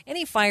 and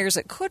any fires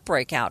that could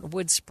break out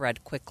would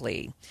spread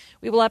quickly.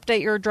 We will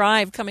update your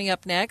drive coming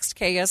up next.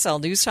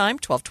 KSL News Time,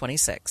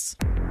 1226.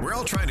 We're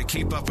all trying to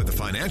keep up with the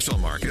financial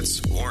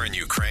markets, war in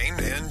Ukraine,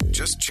 and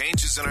just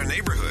changes in our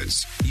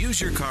neighborhoods. Use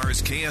your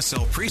car's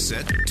KSL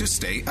preset to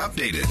stay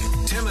updated.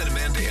 Tim and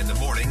Amanda in the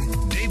morning,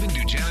 David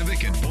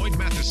Dujanovic and Boyd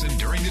Matheson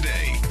during the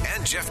day,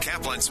 and Jeff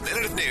Kaplan's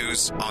Minute of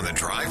News on the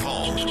drive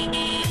home.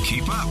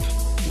 Keep up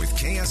with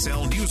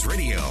KSL News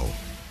Radio.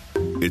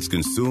 It's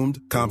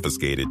consumed,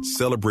 confiscated,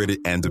 celebrated,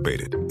 and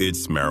debated.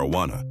 It's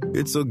marijuana.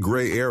 It's a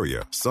gray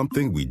area,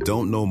 something we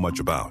don't know much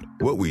about.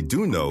 What we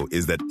do know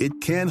is that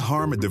it can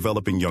harm a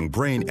developing young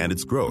brain and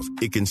its growth.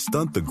 It can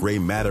stunt the gray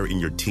matter in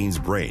your teen's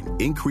brain,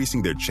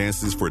 increasing their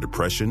chances for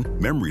depression,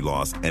 memory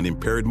loss, and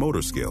impaired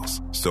motor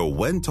skills. So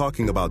when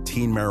talking about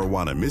teen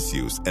marijuana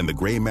misuse and the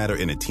gray matter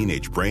in a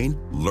teenage brain,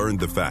 learn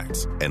the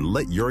facts and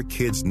let your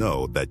kids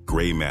know that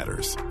gray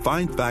matters.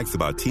 Find facts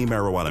about teen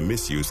marijuana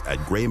misuse at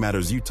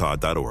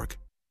graymattersutah.org.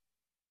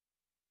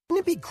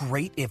 Wouldn't it be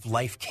great if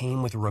life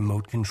came with a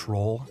remote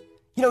control?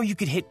 You know, you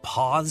could hit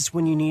pause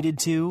when you needed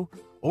to,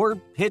 or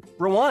hit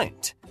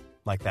rewind.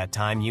 Like that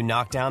time you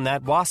knocked down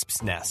that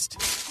wasp's nest.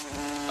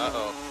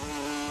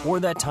 Uh-oh. Or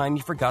that time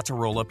you forgot to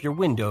roll up your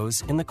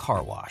windows in the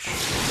car wash.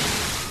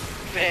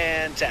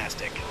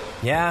 Fantastic.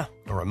 Yeah,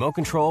 a remote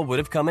control would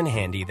have come in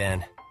handy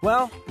then.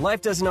 Well,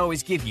 life doesn't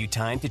always give you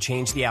time to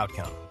change the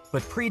outcome.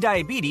 But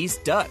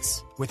prediabetes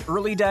does. With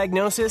early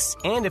diagnosis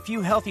and a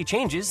few healthy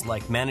changes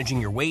like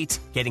managing your weight,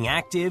 getting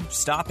active,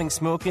 stopping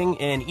smoking,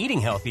 and eating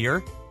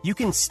healthier, you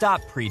can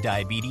stop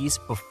prediabetes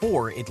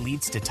before it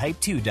leads to type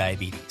 2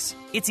 diabetes.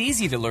 It's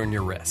easy to learn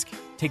your risk.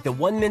 Take the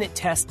 1-minute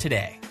test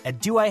today at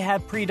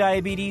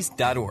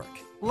doihaveprediabetes.org.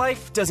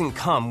 Life doesn't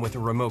come with a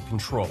remote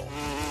control.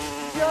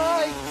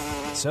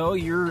 Yikes! So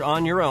you're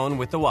on your own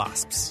with the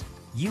wasps.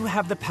 You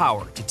have the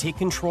power to take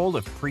control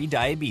of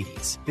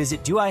prediabetes.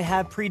 Visit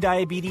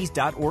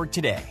doihaveprediabetes.org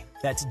today.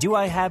 That's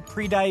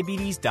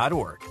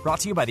doihaveprediabetes.org. Brought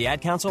to you by the Ad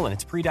Council and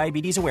its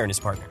Prediabetes Awareness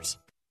Partners.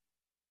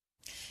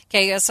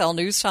 KSL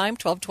News Time,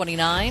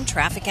 1229.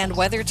 Traffic and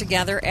weather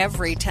together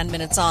every 10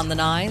 minutes on the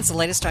nines. The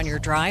latest on your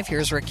drive.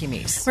 Here's Ricky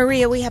Meese.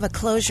 Maria, we have a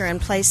closure in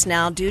place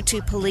now due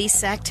to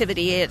police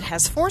activity. It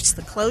has forced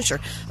the closure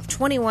of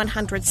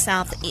 2100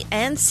 South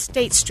and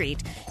State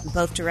Street in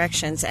both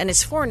directions, and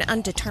it's for an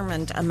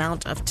undetermined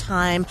amount of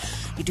time.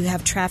 You do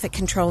have traffic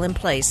control in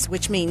place,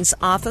 which means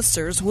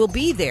officers will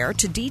be there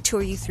to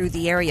detour you through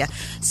the area.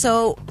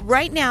 So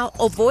right now,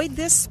 avoid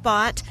this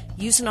spot.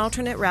 Use an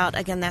alternate route.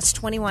 Again, that's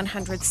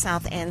 2100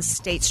 South and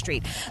State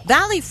Street.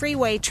 Valley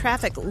Freeway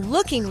traffic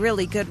looking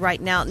really good right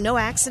now. No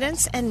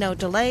accidents and no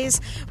delays.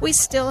 We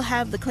still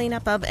have the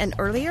cleanup of an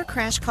earlier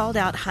crash called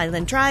out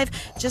Highland Drive,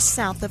 just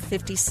south of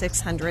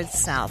 5600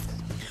 South.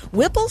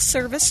 Whipple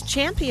Service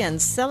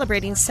Champions,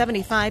 celebrating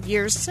 75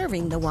 years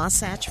serving the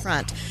Wasatch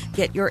Front.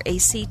 Get your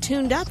AC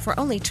tuned up for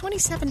only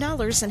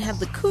 $27 and have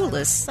the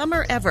coolest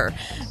summer ever.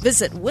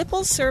 Visit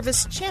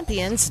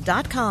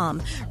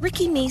whippleservicechampions.com.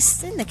 Ricky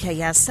Meese in the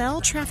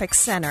KSL Traffic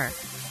Center.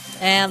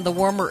 And the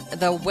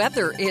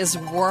weather is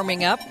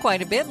warming up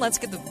quite a bit. Let's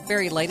get the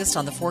very latest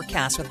on the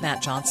forecast with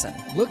Matt Johnson.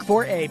 Look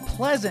for a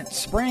pleasant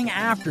spring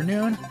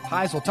afternoon.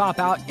 Highs will top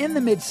out in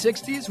the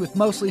mid-60s with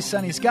mostly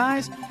sunny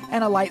skies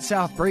and a light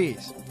south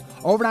breeze.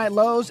 Overnight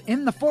lows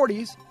in the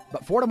 40s,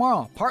 but for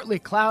tomorrow, partly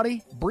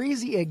cloudy,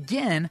 breezy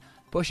again,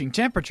 pushing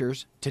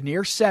temperatures to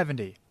near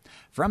 70.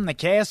 From the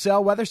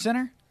KSL Weather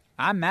Center,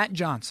 I'm Matt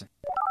Johnson.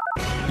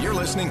 You're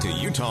listening to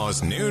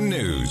Utah's Noon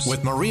News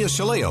with Maria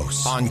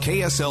Chaleos on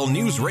KSL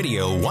News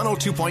Radio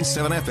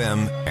 102.7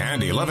 FM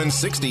and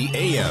 1160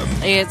 AM.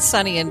 It's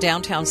sunny in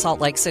downtown Salt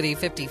Lake City,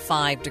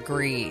 55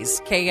 degrees.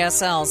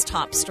 KSL's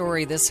top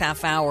story this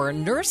half hour.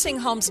 Nursing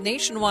homes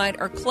nationwide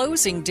are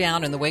closing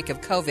down in the wake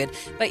of COVID,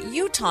 but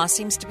Utah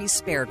seems to be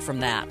spared from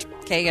that.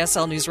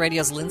 KSL News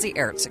Radio's Lindsay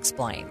Ertz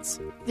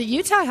explains. The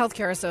Utah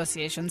Healthcare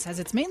Association says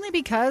it's mainly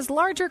because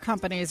larger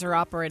companies are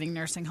operating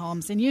nursing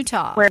homes in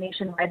Utah. Where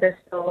nationwide there's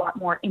still a lot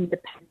more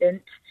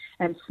independent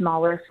and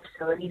smaller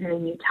facilities, and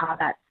in Utah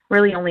that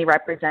really only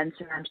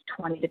represents around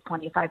 20 to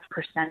 25%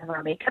 of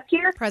our makeup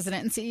here.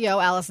 President and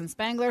CEO Allison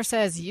Spangler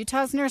says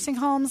Utah's nursing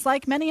homes,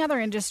 like many other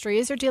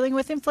industries, are dealing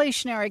with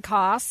inflationary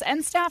costs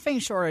and staffing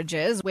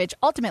shortages, which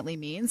ultimately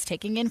means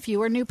taking in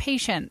fewer new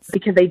patients.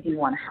 Because they do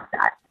want to have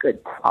that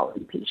good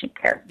quality patient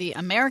care. The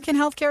American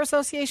Healthcare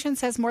Association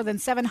says more than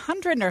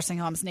 700 nursing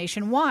homes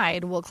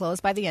nationwide will close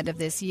by the end of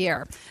this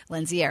year.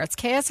 Lindsay Ertz,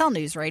 KSL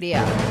News Radio.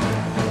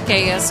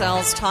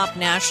 KSL's top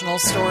national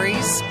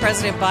stories.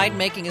 President Biden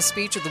making a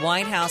speech at the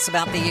White House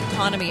about the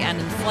economy and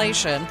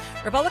inflation.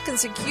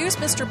 Republicans accuse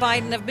Mr.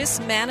 Biden of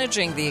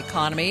mismanaging the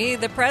economy.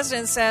 The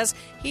president says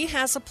he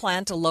has a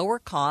plan to lower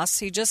costs.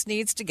 He just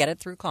needs to get it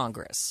through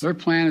Congress. Their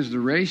plan is to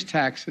raise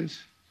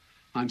taxes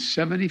on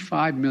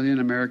 75 million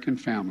American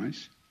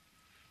families,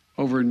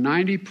 over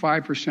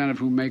 95% of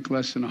whom make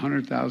less than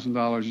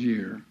 $100,000 a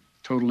year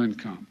total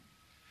income.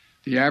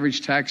 The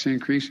average tax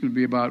increase would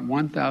be about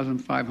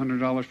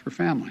 $1,500 per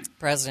family. The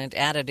president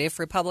added if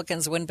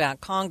Republicans win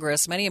back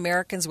Congress, many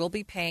Americans will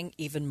be paying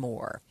even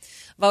more.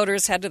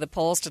 Voters head to the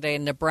polls today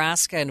in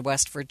Nebraska and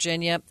West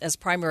Virginia as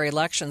primary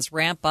elections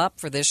ramp up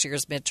for this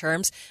year's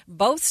midterms.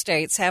 Both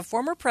states have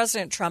former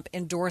President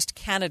Trump-endorsed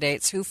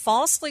candidates who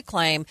falsely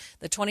claim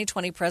the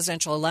 2020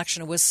 presidential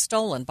election was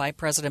stolen by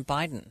President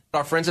Biden.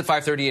 Our friends at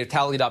 538 have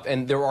tallied up,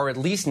 and there are at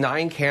least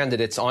 9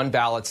 candidates on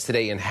ballots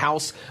today in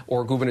House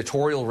or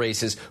gubernatorial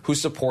races who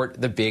support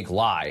the big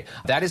lie.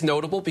 That is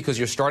notable because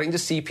you're starting to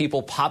see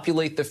people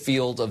populate the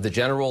field of the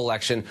general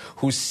election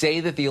who say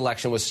that the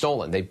election was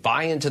stolen. They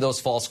buy into those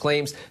false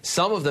claims.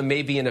 Some of them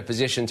may be in a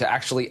position to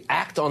actually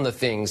act on the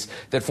things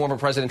that former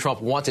President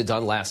Trump wanted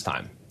done last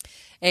time.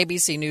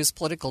 ABC News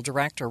political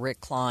director Rick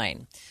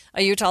Klein.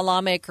 A Utah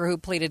lawmaker who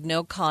pleaded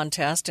no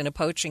contest in a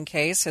poaching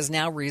case has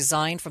now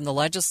resigned from the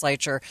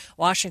legislature.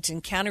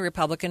 Washington County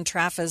Republican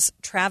Travis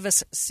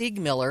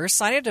Siegmiller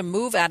cited a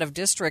move out of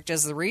district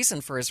as the reason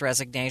for his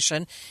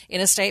resignation. In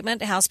a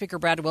statement, House Speaker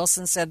Brad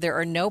Wilson said there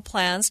are no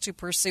plans to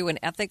pursue an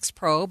ethics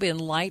probe in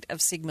light of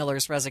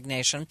Siegmiller's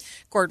resignation.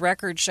 Court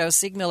records show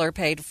Siegmiller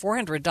paid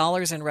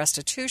 $400 in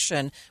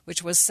restitution,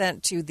 which was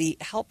sent to the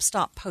Help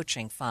Stop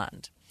Poaching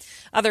Fund.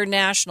 Other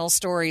national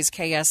stories,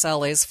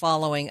 KSL is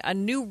following a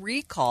new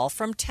recall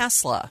from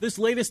Tesla. This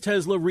latest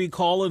Tesla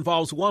recall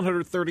involves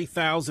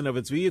 130,000 of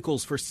its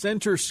vehicles for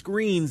center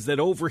screens that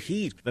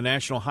overheat. The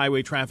National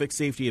Highway Traffic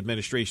Safety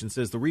Administration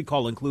says the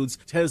recall includes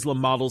Tesla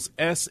models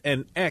S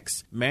and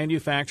X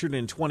manufactured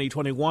in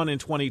 2021 and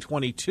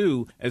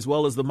 2022, as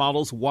well as the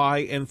models Y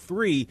and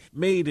 3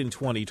 made in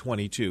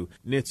 2022.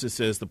 NHTSA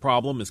says the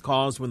problem is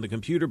caused when the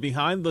computer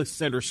behind the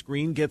center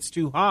screen gets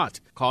too hot,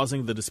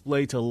 causing the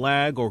display to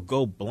lag or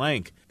go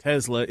blank.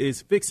 Tesla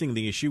is fixing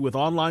the issue with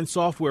online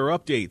software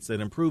updates that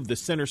improve the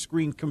center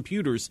screen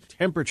computer's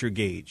temperature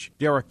gauge.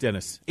 Derek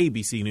Dennis,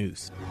 ABC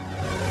News.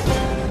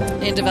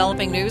 In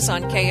developing news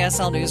on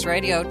KSL News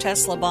Radio,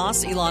 Tesla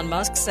boss Elon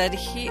Musk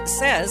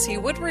says he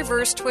would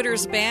reverse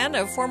Twitter's ban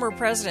of former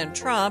President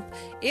Trump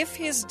if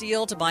his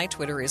deal to buy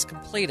Twitter is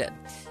completed.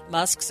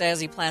 Musk says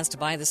he plans to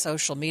buy the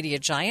social media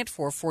giant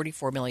for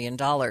 $44 million.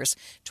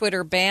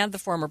 Twitter banned the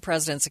former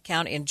president's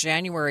account in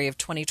January of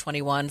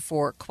 2021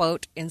 for,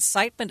 quote,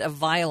 incitement of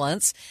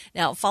violence,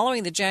 now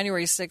following the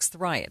January 6th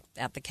riot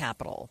at the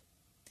Capitol.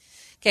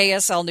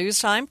 KSL News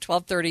Time,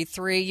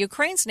 12:33.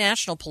 Ukraine's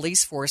National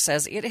Police Force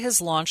says it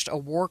has launched a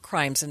war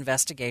crimes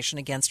investigation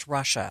against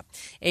Russia.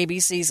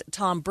 ABC's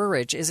Tom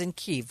Burridge is in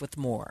Kyiv with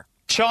more.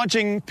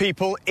 Charging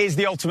people is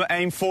the ultimate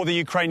aim for the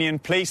Ukrainian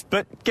police,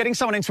 but getting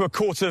someone into a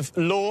court of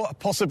law,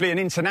 possibly an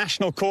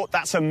international court,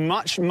 that's a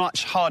much,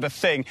 much harder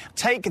thing.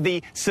 Take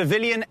the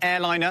civilian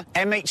airliner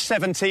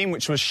MH17,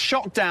 which was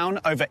shot down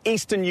over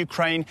eastern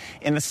Ukraine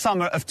in the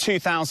summer of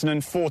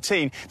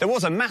 2014. There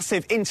was a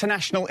massive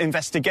international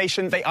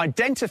investigation. They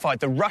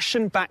identified the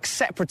Russian-backed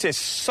separatist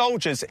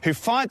soldiers who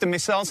fired the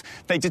missiles.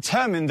 They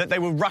determined that they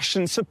were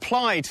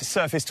Russian-supplied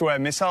surface-to-air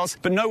missiles,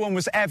 but no one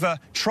was ever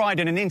tried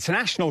in an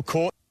international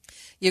court.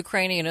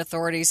 Ukrainian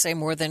authorities say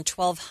more than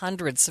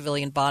 1,200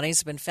 civilian bodies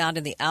have been found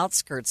in the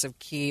outskirts of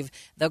Kyiv,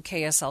 though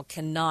KSL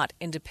cannot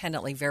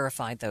independently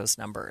verify those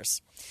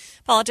numbers.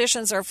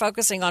 Politicians are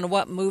focusing on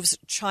what moves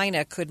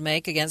China could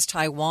make against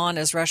Taiwan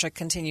as Russia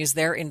continues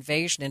their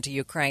invasion into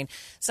Ukraine.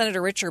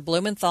 Senator Richard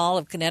Blumenthal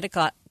of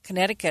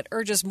Connecticut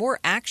urges more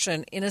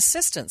action in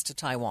assistance to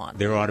Taiwan.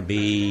 There ought to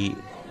be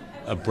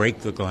a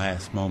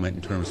break-the-glass moment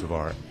in terms of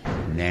our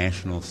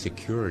national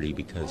security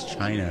because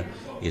China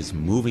is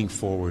moving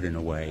forward in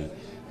a way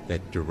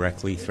that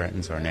directly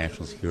threatens our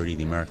national security.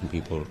 The American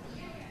people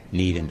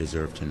need and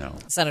deserve to know.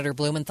 Senator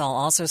Blumenthal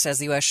also says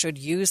the U.S. should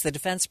use the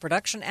Defense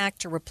Production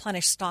Act to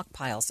replenish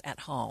stockpiles at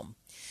home.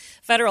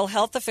 Federal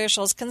health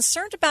officials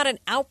concerned about an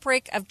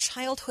outbreak of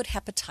childhood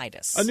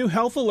hepatitis. A new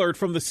health alert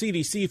from the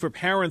CDC for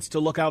parents to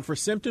look out for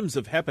symptoms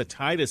of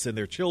hepatitis in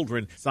their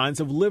children,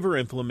 signs of liver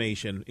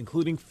inflammation,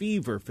 including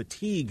fever,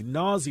 fatigue,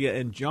 nausea,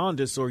 and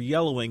jaundice or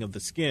yellowing of the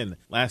skin.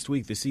 Last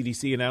week, the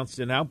CDC announced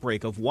an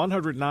outbreak of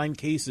 109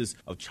 cases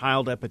of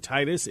child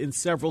hepatitis in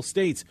several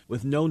states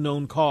with no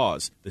known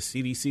cause. The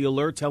CDC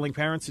alert telling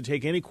parents to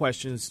take any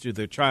questions to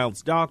their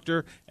child's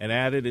doctor and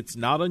added it's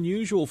not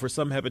unusual for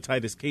some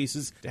hepatitis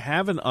cases to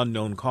have an unknown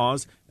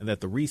cause and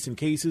that the recent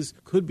cases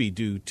could be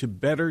due to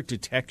better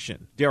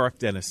detection. Derek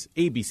Dennis,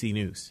 ABC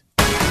News.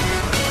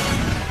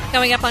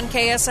 Coming up on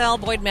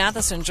KSL, Boyd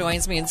Matheson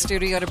joins me in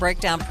studio to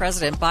break down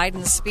President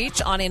Biden's speech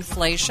on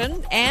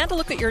inflation and a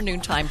look at your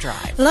noontime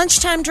drive.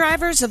 Lunchtime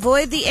drivers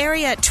avoid the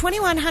area at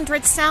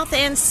 2100 South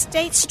and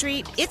State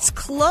Street. It's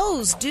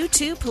closed due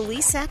to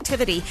police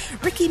activity.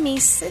 Ricky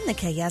Meese in the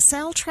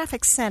KSL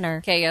Traffic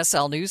Center.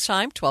 KSL News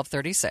Time,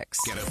 12:36.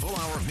 Get a full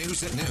hour of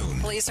news at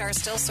noon. Police are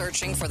still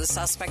searching for the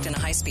suspect in a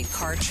high-speed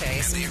car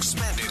chase. And the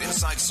expanded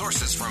inside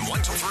sources from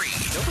 1 to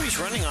 3. Nobody's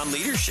running on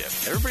leadership.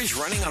 Everybody's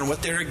running on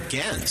what they're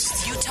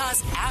against. Utah's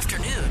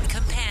Afternoon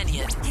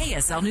Companion,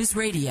 KSL News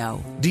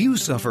Radio. Do you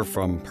suffer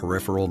from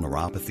peripheral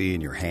neuropathy in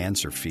your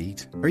hands or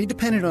feet? Are you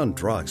dependent on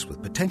drugs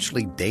with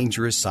potentially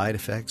dangerous side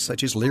effects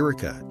such as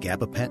Lyrica,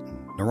 gabapentin,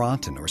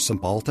 Neurontin, or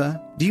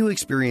Cymbalta? Do you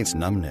experience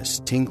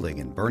numbness, tingling,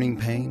 and burning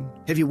pain?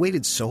 Have you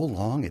waited so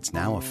long it's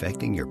now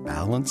affecting your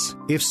balance?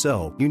 If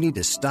so, you need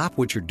to stop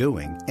what you're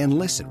doing and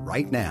listen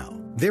right now.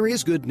 There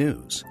is good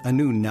news. A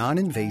new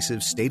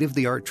non-invasive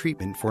state-of-the-art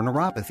treatment for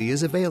neuropathy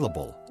is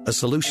available. A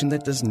solution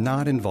that does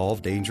not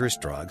involve dangerous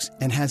drugs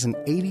and has an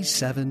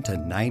 87 to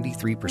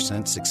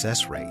 93%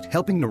 success rate,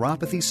 helping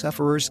neuropathy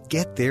sufferers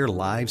get their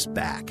lives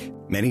back.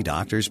 Many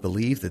doctors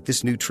believe that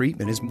this new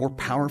treatment is more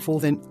powerful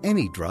than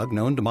any drug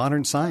known to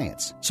modern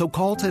science. So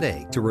call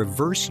today to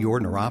reverse your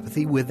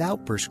neuropathy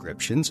without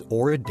prescriptions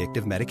or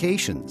addictive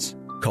medications.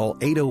 Call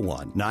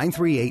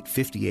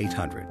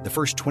 801-938-5800. The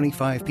first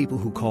 25 people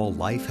who call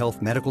Life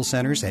Health Medical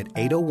Centers at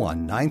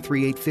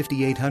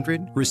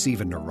 801-938-5800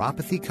 receive a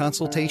neuropathy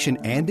consultation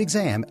and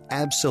exam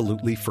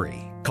absolutely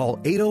free. Call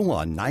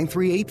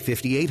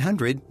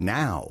 801-938-5800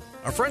 now.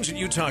 Our friends at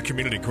Utah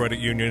Community Credit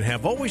Union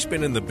have always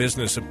been in the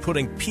business of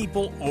putting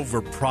people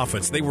over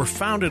profits. They were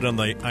founded on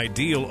the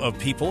ideal of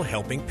people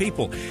helping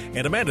people.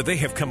 And Amanda, they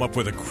have come up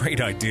with a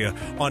great idea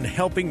on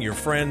helping your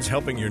friends,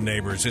 helping your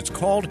neighbors. It's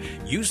called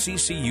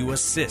UCCU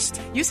Assist.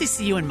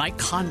 UCCU and Mike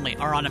Conley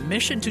are on a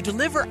mission to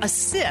deliver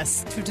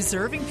assists to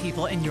deserving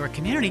people in your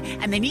community,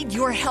 and they need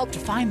your help to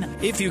find them.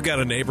 If you've got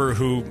a neighbor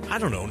who,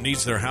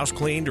 needs their house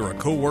cleaned, or a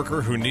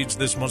coworker who needs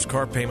this month's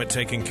car payment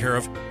taken care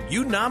of,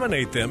 you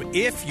nominate them.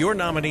 If your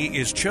nominee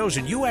is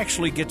chosen, you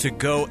actually get to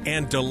go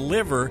and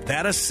deliver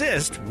that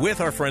assist with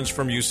our friends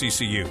from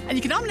UCCU. And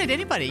you can nominate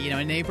anybody,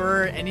 a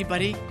neighbor,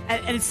 anybody,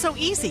 and it's so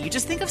easy. You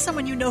just think of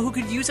someone you know who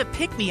could use a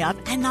pick-me-up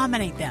and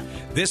nominate them.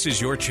 This is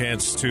your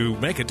chance to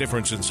make a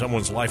difference in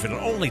someone's life, and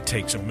it only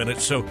takes a minute.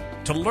 So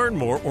to learn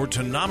more or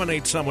to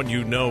nominate someone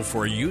you know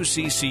for a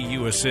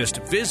UCCU assist,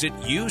 visit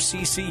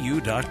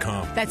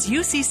uccu.com. That's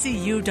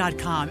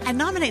uccu.com, and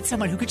nominate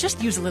someone who could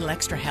just use a little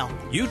extra help.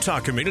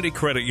 Utah Community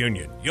Credit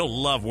Union. You'll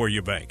love where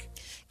you bank.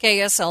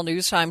 KSL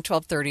News Time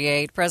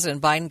 1238.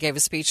 President Biden gave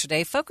a speech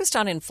today focused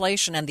on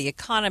inflation and the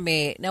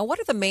economy. Now, what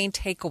are the main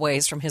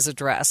takeaways from his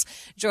address?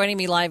 Joining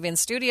me live in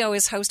studio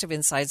is host of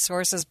Inside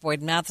Sources,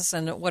 Boyd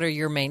Matheson. What are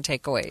your main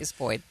takeaways,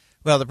 Boyd?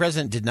 Well, the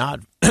president did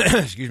not,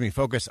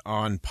 focus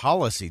on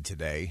policy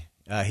today.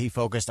 He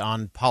focused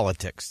on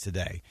politics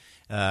today.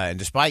 And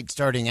despite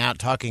starting out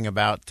talking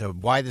about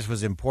why this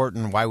was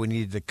important, why we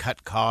needed to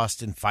cut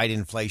costs and fight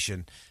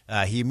inflation,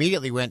 he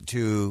immediately went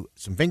to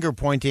some finger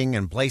pointing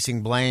and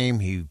placing blame.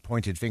 He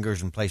pointed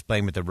fingers and placed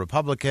blame at the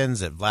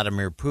Republicans, at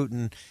Vladimir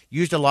Putin,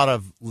 used a lot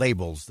of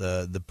labels,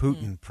 the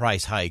Putin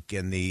price hike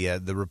and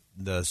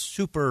the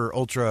super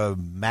ultra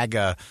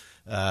MAGA,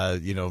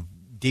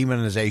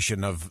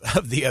 demonization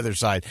of the other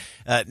side.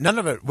 None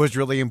of it was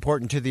really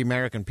important to the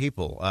American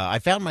people. I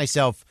found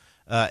myself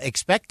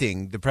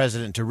expecting the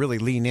president to really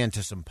lean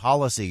into some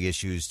policy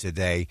issues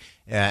today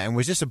and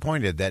was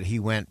disappointed that he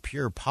went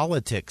pure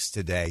politics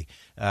today,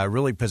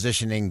 really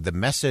positioning the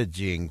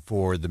messaging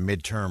for the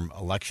midterm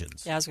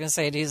elections. Yeah, I was going to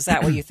say, is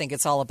that what you think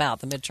it's all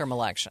about, the midterm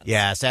elections?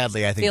 Yeah,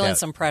 sadly, I think feeling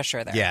some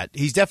pressure there. Yeah,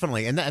 he's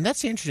definitely, and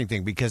that's the interesting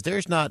thing, because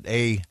there's not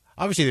a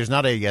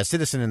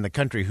citizen in the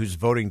country who's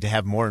voting to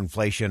have more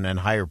inflation and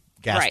higher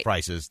gas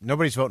prices.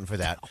 Nobody's voting for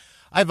that.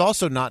 I've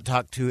also not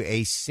talked to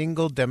a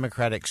single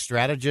Democratic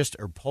strategist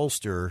or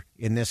pollster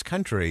in this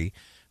country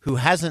who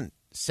hasn't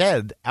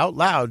said out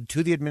loud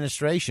to the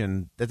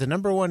administration that the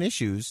number one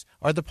issues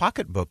are the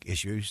pocketbook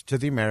issues to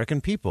the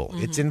American people.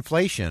 Mm-hmm. It's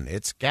inflation,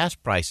 it's gas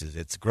prices,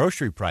 it's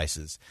grocery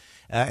prices.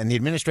 And the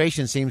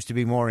administration seems to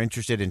be more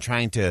interested in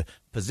trying to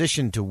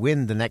position to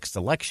win the next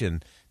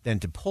election than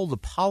to pull the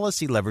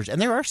policy levers. And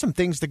there are some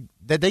things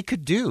that they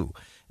could do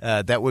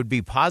that would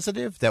be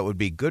positive, that would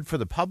be good for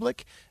the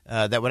public,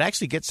 that would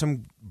actually get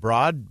some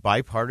broad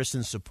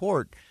bipartisan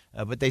support.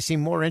 But they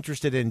seem more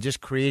interested in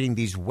just creating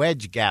these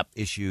wedge gap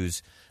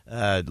issues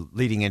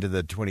leading into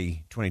the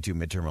 2022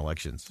 midterm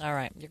elections. All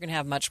right. You're going to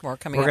have much more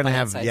coming up. We're going to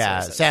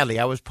have, sadly,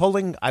 I was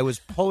pulling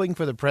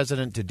for the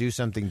president to do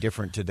something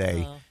different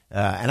today.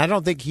 And I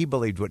don't think he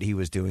believed what he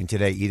was doing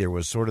today either,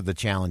 was sort of the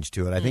challenge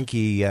to it. I think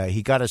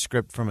he got a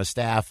script from a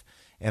staff,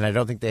 and I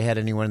don't think they had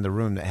anyone in the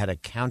room that had a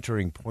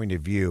countering point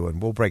of view,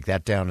 and we'll break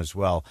that down as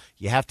well.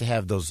 You have to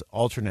have those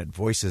alternate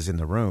voices in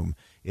the room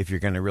if you're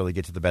going to really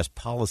get to the best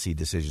policy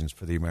decisions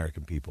for the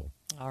American people.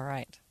 All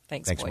right.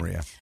 Thanks, Boyd.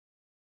 Maria.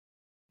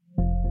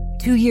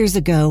 2 years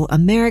ago,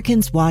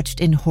 Americans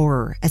watched in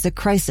horror as a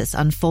crisis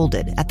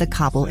unfolded at the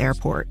Kabul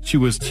airport. She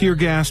was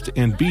tear-gassed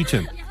and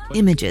beaten.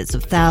 Images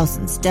of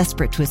thousands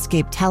desperate to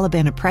escape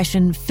Taliban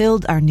oppression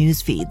filled our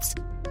news feeds.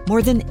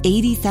 More than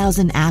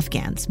 80,000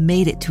 Afghans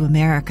made it to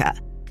America.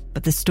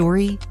 But the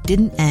story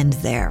didn't end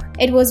there.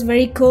 It was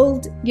very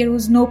cold. There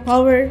was no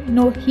power,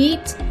 no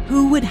heat.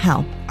 Who would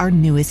help our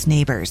newest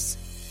neighbors?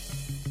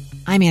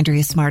 I'm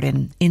Andrea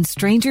Smartin. In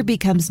Stranger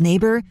Becomes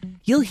Neighbor,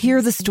 you'll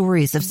hear the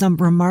stories of some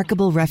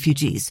remarkable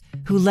refugees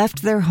who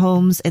left their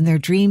homes and their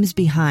dreams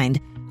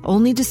behind,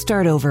 only to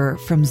start over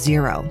from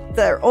zero.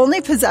 Their only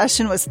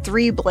possession was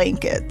 3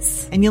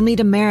 blankets. And you'll meet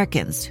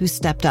Americans who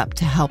stepped up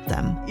to help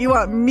them. You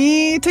want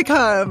me to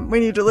come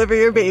when you deliver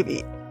your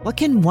baby. What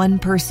can one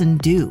person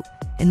do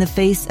in the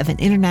face of an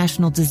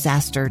international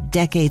disaster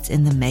decades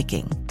in the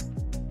making?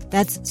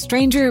 That's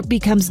Stranger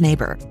Becomes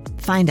Neighbor.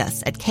 Find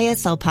us at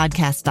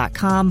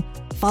kslpodcast.com.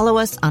 Follow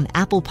us on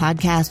Apple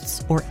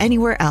Podcasts or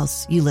anywhere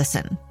else you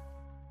listen.